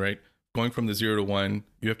company, right? Going from the 0 to 1,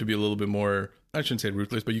 you have to be a little bit more, I shouldn't say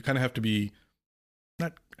ruthless, but you kind of have to be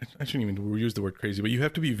not, I shouldn't even use the word crazy, but you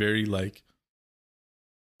have to be very like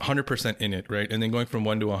 100% in it, right? And then going from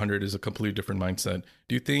 1 to 100 is a completely different mindset.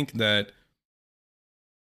 Do you think that,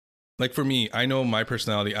 like for me, I know my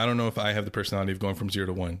personality, I don't know if I have the personality of going from 0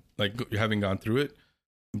 to 1, like having gone through it,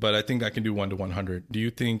 but I think I can do 1 to 100. Do you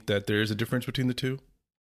think that there is a difference between the two?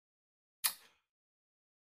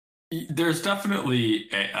 There's definitely,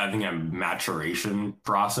 I think, a maturation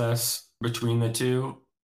process between the two.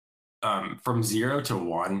 From 0 to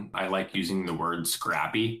 1, I like using the word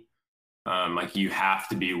scrappy. Like you have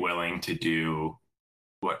to be willing to do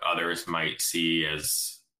what others might see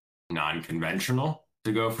as non-conventional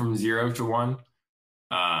to go from 0 to 1.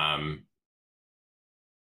 Um,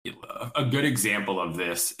 a good example of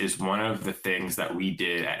this is one of the things that we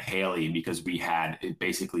did at Haley, because we had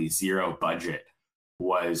basically zero budget,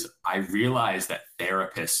 was I realized that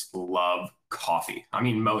therapists love coffee. I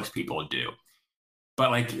mean, most people do, but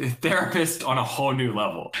like therapists on a whole new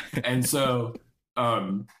level. And so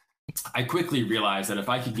I quickly realized that if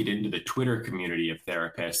I could get into the Twitter community of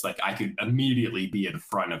therapists, like I could immediately be in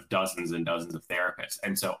front of dozens and dozens of therapists.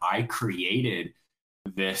 And so I created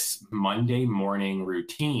this Monday morning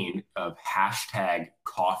routine of hashtag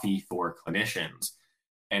coffee for clinicians.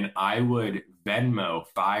 And I would Venmo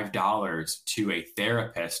 $5 to a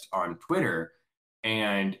therapist on Twitter.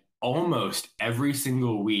 And almost every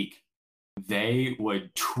single week, they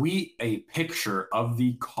would tweet a picture of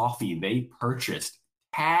the coffee they purchased,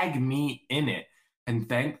 tag me in it, and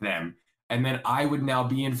thank them. And then I would now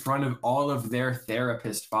be in front of all of their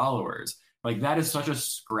therapist followers. Like that is such a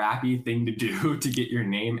scrappy thing to do to get your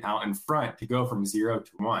name out in front, to go from 0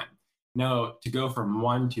 to 1. No, to go from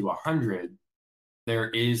 1 to 100, there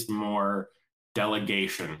is more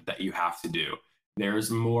delegation that you have to do. There's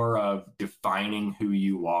more of defining who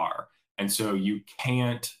you are. And so you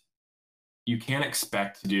can't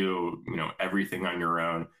expect to do, everything on your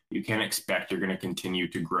own. You can't expect you're going to continue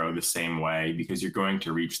to grow the same way, because you're going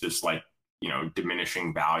to reach this like,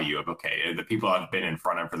 diminishing value of, okay, the people I've been in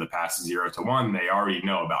front of for the past 0 to 1, they already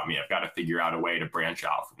know about me. I've got to figure out a way to branch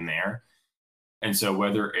out from there. And so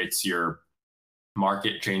whether it's your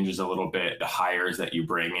market changes a little bit, the hires that you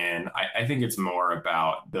bring in, I think it's more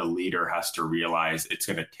about the leader has to realize it's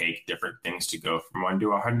going to take different things to go from 1 to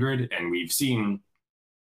 100. And we've seen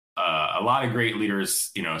A lot of great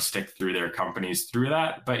leaders, stick through their companies through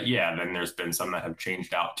that. But yeah, then there's been some that have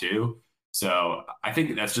changed out too. So I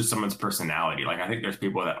think that's just someone's personality. Like I think there's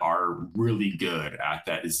people that are really good at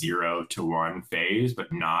that 0 to 1 phase,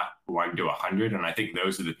 but not 1 to 100. And I think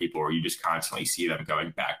those are the people where you just constantly see them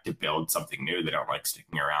going back to build something new. They don't like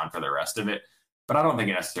sticking around for the rest of it. But I don't think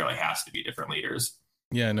it necessarily has to be different leaders.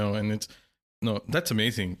 Yeah, no, and it's no, that's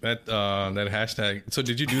amazing. That hashtag. So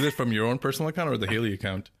did you do this from your own personal account or the Haley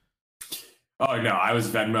account? Oh no, I was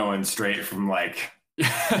Venmoing straight from like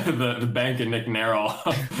the bank and Nick Neral.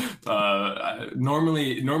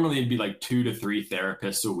 Normally it'd be like 2 to 3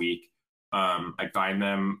 therapists a week. I'd find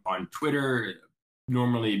them on Twitter.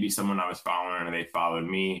 Normally it'd be someone I was following or they followed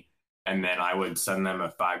me. And then I would send them a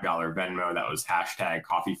 $5 Venmo that was hashtag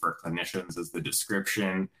coffee for clinicians as the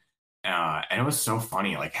description. And it was so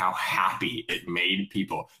funny, like how happy it made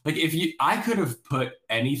people. Like I could have put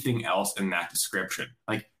anything else in that description,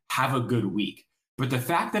 like have a good week. But the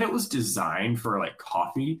fact that it was designed for like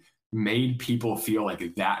coffee made people feel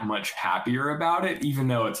like that much happier about it, even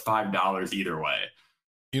though it's $5 either way.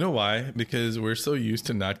 You know why? Because we're so used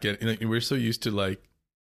to not getting, we're so used to like,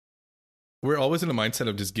 we're always in a mindset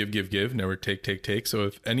of just give, never take. So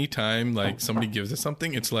if any time like somebody gives us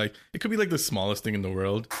something, it's like, it could be like the smallest thing in the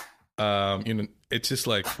world. It's just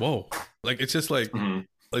like, whoa, like, it's just like,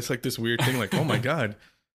 it's like this weird thing, like, oh my God,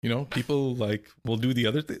 people like will do the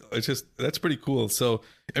other thing. It's just, that's pretty cool. So,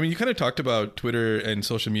 I mean, you kind of talked about Twitter and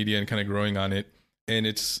social media and kind of growing on it. And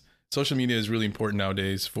social media is really important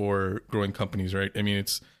nowadays for growing companies, right? I mean,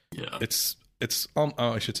 it's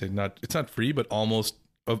I should say it's not free, but almost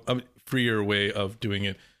a freer way of doing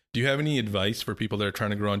it. Do you have any advice for people that are trying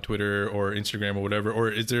to grow on Twitter or Instagram or whatever? Or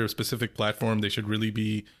is there a specific platform they should really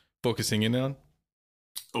be focusing in on?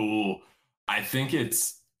 Oh, I think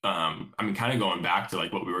it's kind of going back to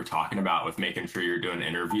like what we were talking about with making sure you're doing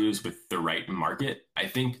interviews with the right market. I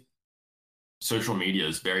think social media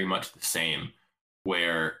is very much the same,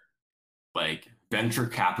 where like venture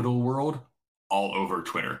capital world all over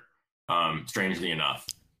Twitter. Strangely enough,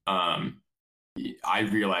 I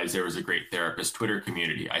realized there was a great therapist Twitter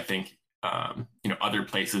community. I think other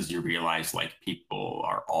places you realize like people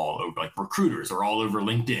are all over, like recruiters are all over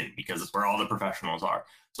LinkedIn because it's where all the professionals are.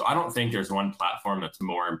 So I don't think there's one platform that's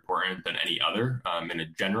more important than any other in a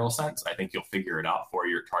general sense. I think you'll figure it out for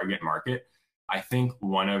your target market. I think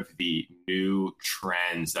one of the new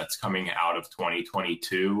trends that's coming out of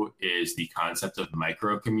 2022 is the concept of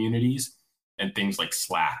micro communities and things like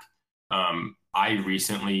Slack. I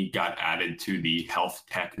recently got added to the Health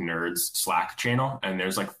Tech Nerds Slack channel, and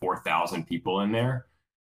there's like 4,000 people in there.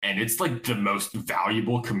 And it's like the most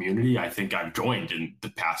valuable community I think I've joined in the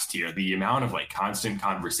past year. The amount of like constant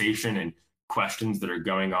conversation and questions that are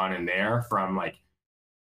going on in there from like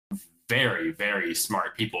very, very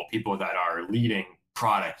smart people that are leading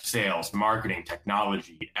product sales, marketing,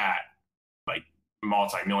 technology at like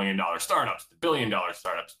multi-million-dollar startups, to billion-dollar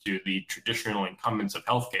startups, to the traditional incumbents of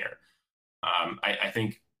healthcare. I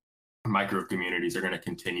think micro communities are going to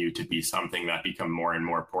continue to be something that become more and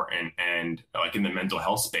more important. And like in the mental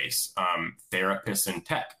health space, therapists in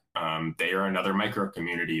tech, they are another micro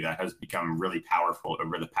community that has become really powerful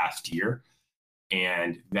over the past year.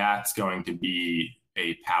 And that's going to be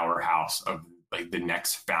a powerhouse of like the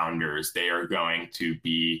next founders. They are going to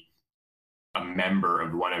be a member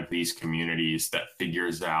of one of these communities that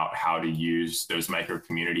figures out how to use those micro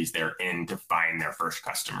communities they're in to find their first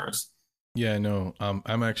customers. Yeah, no,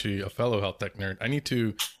 I'm actually a fellow health tech nerd. I need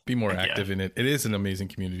to be more active in it. It is an amazing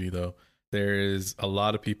community, though. There is a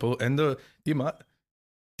lot of people, and the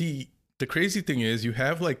crazy thing is, you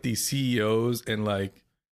have like these CEOs, and like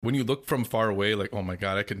when you look from far away, like, oh my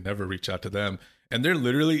God, I could never reach out to them, and they're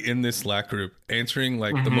literally in this Slack group answering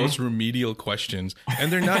like the most remedial questions, and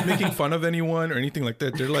they're not making fun of anyone or anything like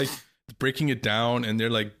that. They're like breaking it down, and they're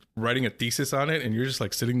like writing a thesis on it, and you're just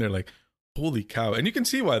like sitting there like, holy cow. And you can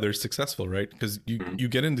see why they're successful, right? Because you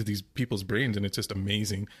get into these people's brains and it's just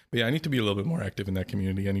amazing. But yeah, I need to be a little bit more active in that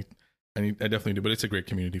community. I definitely do, but it's a great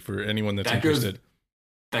community for anyone that's interested.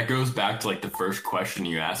 That goes back to like the first question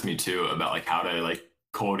you asked me too about like how to like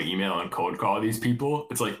cold email and cold call these people.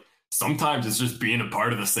 It's like sometimes it's just being a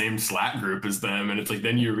part of the same Slack group as them. And it's like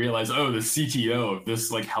then you realize, oh, the CTO of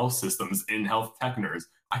this like health systems in Health Tech Nerds,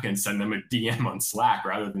 I can send them a DM on Slack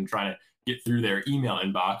rather than trying to get through their email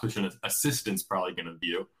inbox, which an assistant's probably going to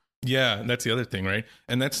view. Yeah, that's the other thing, right?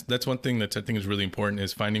 And that's one thing that I think is really important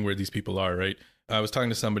is finding where these people are, right? I was talking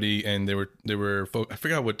to somebody and they were I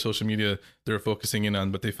forgot what social media they were focusing in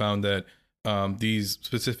on, but they found that these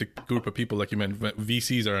specific group of people, like you mentioned,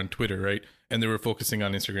 VCs are on Twitter, right? And they were focusing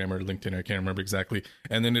on Instagram or LinkedIn. I can't remember exactly.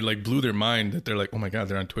 And then it like blew their mind that they're like, oh my God,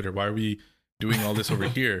 they're on Twitter. Why are we doing all this over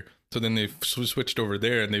here? So then they switched over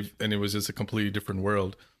there, and it was just a completely different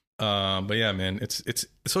world. But yeah, man, it's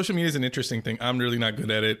social media is an interesting thing. I'm really not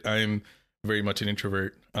good at it. I'm very much an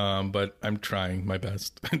introvert, but I'm trying my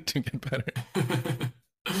best to get better.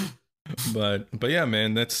 But yeah,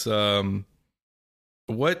 man, that's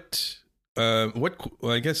what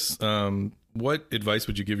well, I guess what advice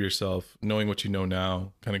would you give yourself, knowing what you know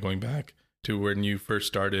now, kind of going back to when you first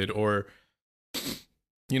started, or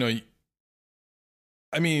you know,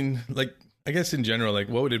 I mean, like, I guess in general, like,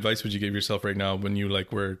 what advice would you give yourself right now when you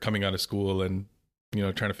like were coming out of school and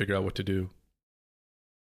trying to figure out what to do?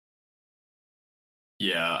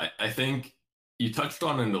 Yeah, I think you touched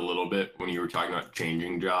on it a little bit when you were talking about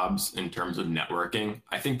changing jobs in terms of networking.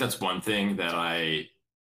 I think that's one thing that I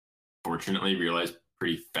fortunately realized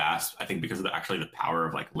pretty fast. I think because of actually the power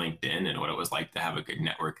of like LinkedIn and what it was like to have a good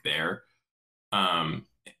network there. Um,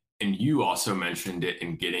 and you also mentioned it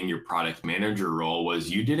in getting your product manager role was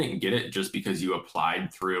you didn't get it just because you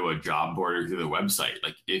applied through a job board or through the website.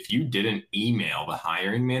 Like if you didn't email the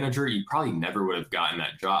hiring manager, you probably never would have gotten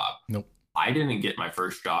that job. Nope. I didn't get my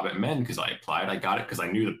first job at Men because I applied. I got it because I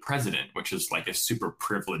knew the president, which is like a super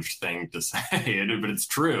privileged thing to say, but it's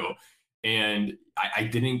true. And I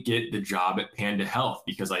didn't get the job at Panda Health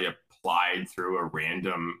because I applied through a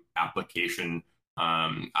random application.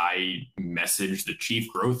 I messaged the chief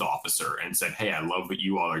growth officer and said, "Hey, I love what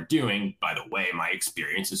you all are doing. By the way, my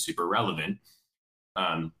experience is super relevant."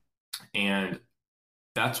 Um, and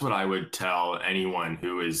that's what I would tell anyone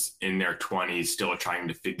who is in their 20s still trying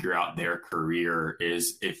to figure out their career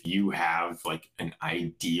is if you have like an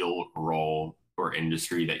ideal role or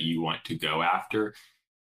industry that you want to go after,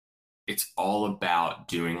 it's all about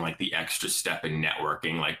doing like the extra step in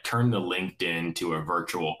networking, like turn the LinkedIn to a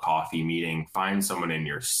virtual coffee meeting, find someone in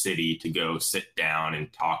your city to go sit down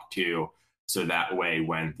and talk to. So that way,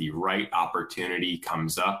 when the right opportunity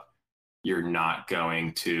comes up, you're not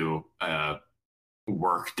going to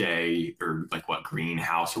Workday or like what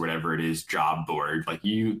Greenhouse or whatever it is job board. Like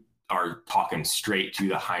you are talking straight to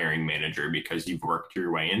the hiring manager because you've worked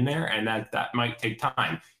your way in there, and that might take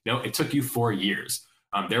time. It took you 4 years.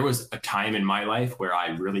 There was a time in my life where I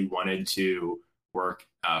really wanted to work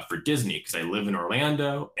for Disney because I live in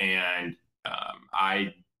Orlando, and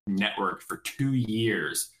I networked for 2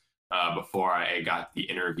 years before I got the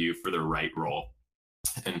interview for the right role.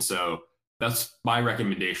 And so that's my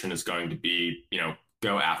recommendation is going to be,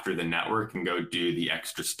 go after the network and go do the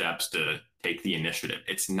extra steps to take the initiative.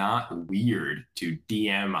 It's not weird to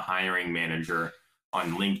DM a hiring manager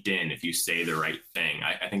on LinkedIn if you say the right thing.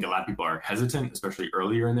 I think a lot of people are hesitant, especially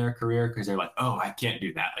earlier in their career, because they're like, oh, I can't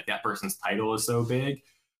do that. Like that person's title is so big.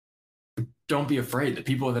 Don't be afraid. The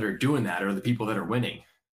people that are doing that are the people that are winning.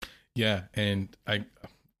 Yeah, and I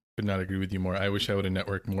could not agree with you more. I wish I would have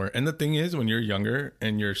networked more. And the thing is, when you're younger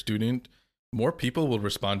and you're a student, more people will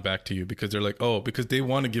respond back to you because they're like, oh, because they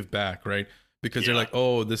want to give back, right? Because they're like,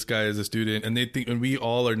 oh, this guy is a student. And they think, and we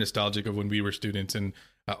all are nostalgic of when we were students and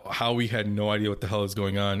how we had no idea what the hell is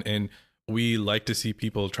going on. And we like to see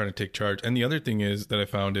people trying to take charge. And the other thing is that I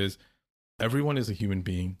found is everyone is a human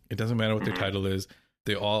being. It doesn't matter what their title is.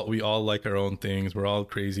 We all like our own things. We're all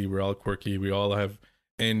crazy. We're all quirky. We all have,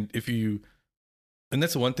 and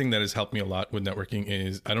that's the one thing that has helped me a lot with networking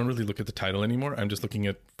is I don't really look at the title anymore. I'm just looking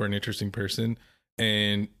for an interesting person.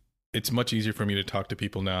 And it's much easier for me to talk to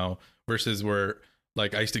people now versus where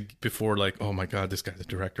like I used to before, like, oh my God, this guy's a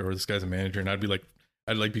director or this guy's a manager. And I'd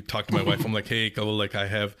like be talking to my wife. I'm like, hey, I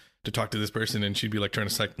have to talk to this person. And she'd be like trying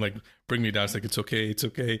to like bring me down. It's like, it's okay. It's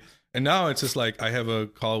okay. And now it's just like, I have a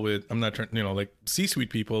call with, I'm not trying, like C-suite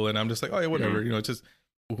people. And I'm just like, oh yeah, whatever, it's just,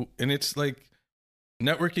 and it's like,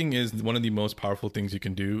 networking is one of the most powerful things you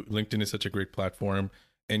can do. LinkedIn is such a great platform,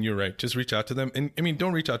 and you're right. Just reach out to them, and I mean,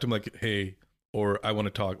 don't reach out to them like, "Hey," or "I want to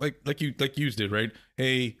talk," like you did, right?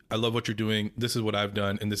 Hey, I love what you're doing. This is what I've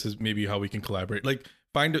done, and this is maybe how we can collaborate. Like,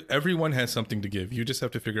 everyone has something to give. You just have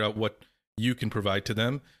to figure out what you can provide to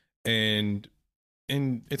them, and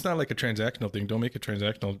it's not like a transactional thing. Don't make it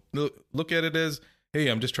transactional. Look at it as, hey,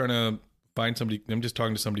 I'm just trying to find somebody. I'm just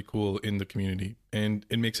talking to somebody cool in the community, and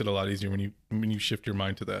it makes it a lot easier when you shift your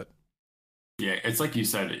mind to that. Yeah, it's like you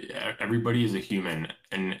said, everybody is a human,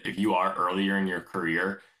 and if you are earlier in your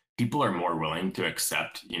career, people are more willing to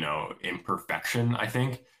accept, imperfection, I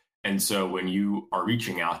think. And so when you are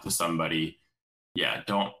reaching out to somebody, yeah,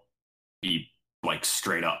 don't be like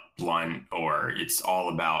straight up blunt or it's all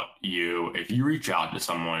about you. If you reach out to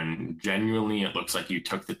someone genuinely, it looks like you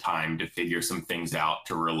took the time to figure some things out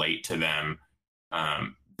to relate to them.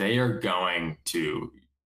 They are going to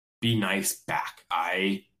be nice back.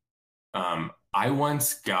 I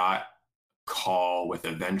once got a call with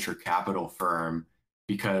a venture capital firm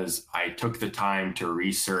because I took the time to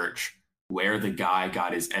research where the guy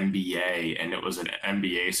got his MBA, and it was an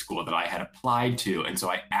MBA school that I had applied to. And so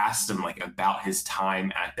I asked him like about his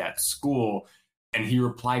time at that school, and he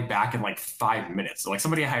replied back in like 5 minutes. So like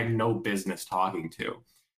somebody I had no business talking to.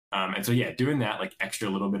 And so yeah, doing that like extra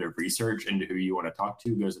little bit of research into who you want to talk to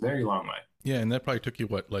goes a very long way. Yeah, and that probably took you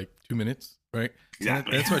what, like 2 minutes, right?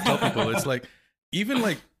 Exactly. That's what I tell people. It's like even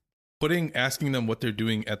like asking them what they're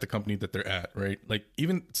doing at the company that they're at, right? Like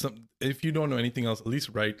even some, if you don't know anything else, at least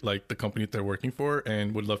write like the company that they're working for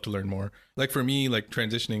and would love to learn more. Like for me, like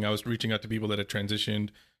transitioning, I was reaching out to people that had transitioned.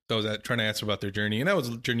 So I was trying to answer about their journey, and I was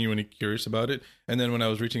genuinely curious about it. And then when I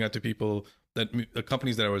was reaching out to people that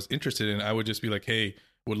companies that I was interested in, I would just be like, hey,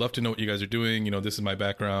 would love to know what you guys are doing. You know, this is my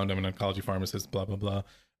background. I'm an oncology pharmacist, blah, blah, blah.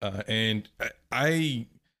 And I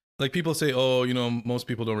like people say, oh, you know, most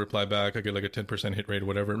people don't reply back. I get like a 10% hit rate or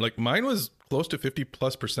whatever. Like mine was close to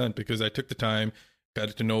 50+% because I took the time,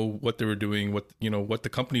 got to know what they were doing, what, you know, what the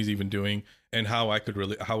company's even doing, and how I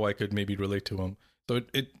could maybe relate to them. So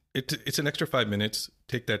it's an extra 5 minutes.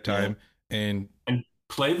 Take that time and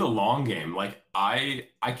play the long game. Like I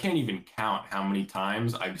can't even count how many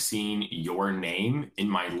times I've seen your name in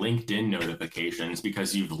my LinkedIn notifications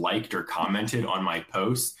because you've liked or commented on my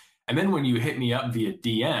posts. And then when you hit me up via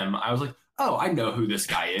DM, I was like, oh, I know who this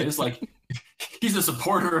guy is. Like he's a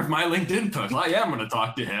supporter of my LinkedIn post. I am going to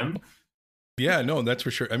talk to him. Yeah, no, that's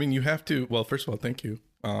for sure. I mean, you have to, well, first of all, thank you.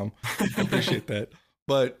 I appreciate that.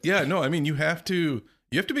 But yeah, no, I mean, you have to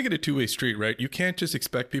make it a two-way street, right? You can't just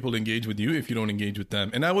expect people to engage with you if you don't engage with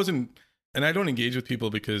them. And I don't engage with people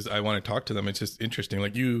because I want to talk to them. It's just interesting.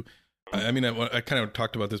 Like I mean, I kind of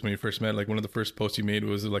talked about this when you first met. Like one of the first posts you made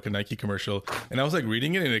was like a Nike commercial, and I was like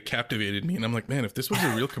reading it and it captivated me. And I'm like, man, if this was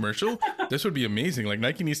a real commercial, this would be amazing. Like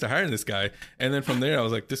Nike needs to hire this guy. And then from there, I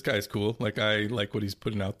was like, this guy's cool. Like I like what he's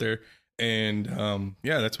putting out there. And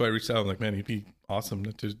yeah, that's why I reached out. I'm like, man, he'd be awesome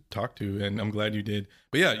to talk to, and I'm glad you did.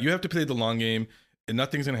 But yeah, you have to play the long game, and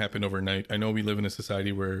nothing's going to happen overnight. I know we live in a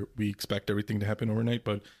society where we expect everything to happen overnight,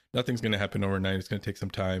 but nothing's going to happen overnight. It's going to take some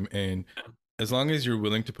time, and as long as you're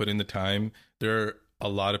willing to put in the time, there are a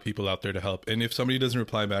lot of people out there to help. And if somebody doesn't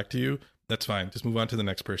reply back to you, that's fine. Just move on to the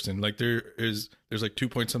next person. Like there's like 2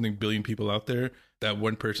 point something billion people out there. That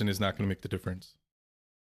one person is not going to make the difference.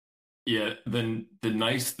 Yeah, then the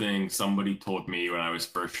nice thing somebody told me when I was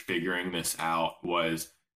first figuring this out was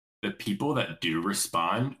the people that do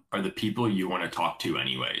respond are the people you want to talk to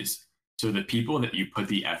anyways. So the people that you put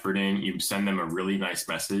the effort in, you send them a really nice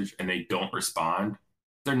message and they don't respond,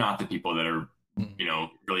 they're not the people that are,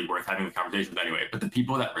 really worth having the conversation with anyway. But the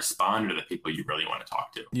people that respond are the people you really want to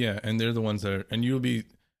talk to. Yeah, and they're the ones that are, and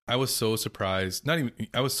I was so surprised.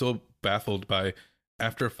 I was so baffled by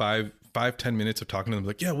after 5-10 minutes of talking to them,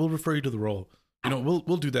 like, yeah, we'll refer you to the role.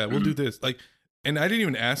 We'll do that. We'll do this. Like, and I didn't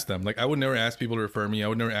even ask them. Like, I would never ask people to refer me. I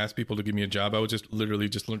would never ask people to give me a job. I was just literally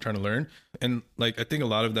just trying to learn. And like, I think a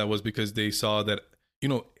lot of that was because they saw that,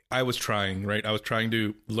 I was trying, right? I was trying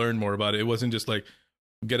to learn more about it. It wasn't just like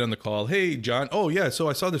get on the call. Hey, John. Oh yeah. So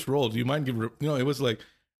I saw this role. Do you mind it was like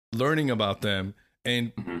learning about them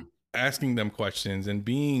and asking them questions and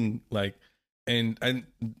being like, and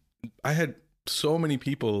I had so many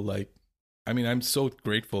people like, I mean, I'm so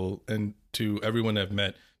grateful and to everyone I've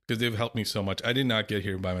met because they've helped me so much. I did not get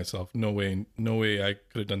here by myself. No way I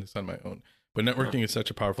could have done this on my own. But networking is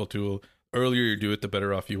such a powerful tool. Earlier you do it, the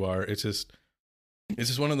better off you are. It's just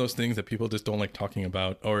one of those things that people just don't like talking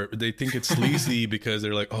about, or they think it's sleazy because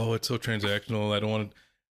they're like, oh, it's so transactional. I don't want to.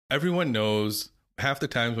 Everyone knows. Half the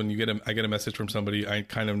times when I get a message from somebody, I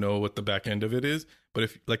kind of know what the back end of it is. But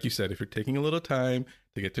if, like you said, if you're taking a little time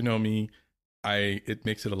to get to know me, it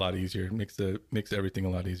makes it a lot easier. It makes everything a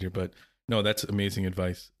lot easier. But no, that's amazing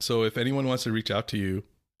advice. So if anyone wants to reach out to you,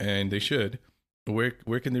 and they should, where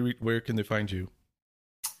can they find you?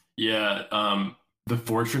 Yeah, the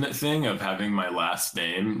fortunate thing of having my last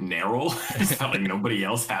name Neral is that like nobody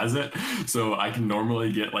else has it, so I can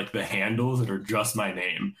normally get like the handles that are just my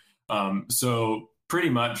name. So pretty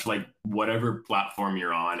much like whatever platform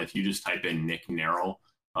you're on, if you just type in Nick Neral,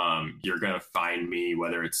 you're going to find me,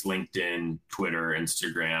 whether it's LinkedIn, Twitter,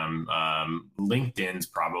 Instagram. LinkedIn's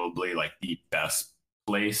probably like the best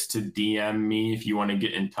place to DM me if you want to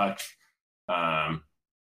get in touch.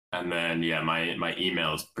 And then, yeah, my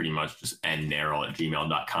email is pretty much just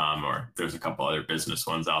nneral@gmail.com, or there's a couple other business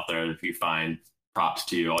ones out there. If you find, props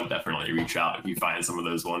to you, I'll definitely reach out if you find some of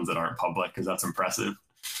those ones that aren't public, because that's impressive.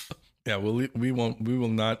 Yeah, we will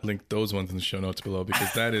not link those ones in the show notes below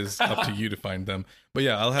because that is up to you to find them. But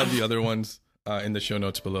yeah, I'll have the other ones in the show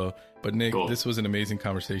notes below. But Nick, Cool. this was an amazing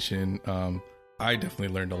conversation. I definitely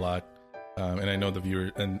learned a lot, and I know the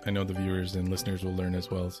viewers and listeners will learn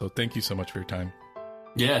as well. So thank you so much for your time.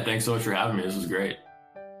 Yeah, thanks so much for having me. This was great.